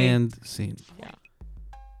did we? and scene. Yeah.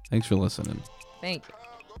 Thanks for listening. Thank you.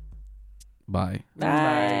 Bye.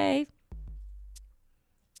 Bye.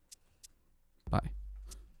 Bye.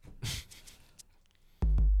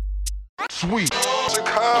 Sweet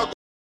Chicago.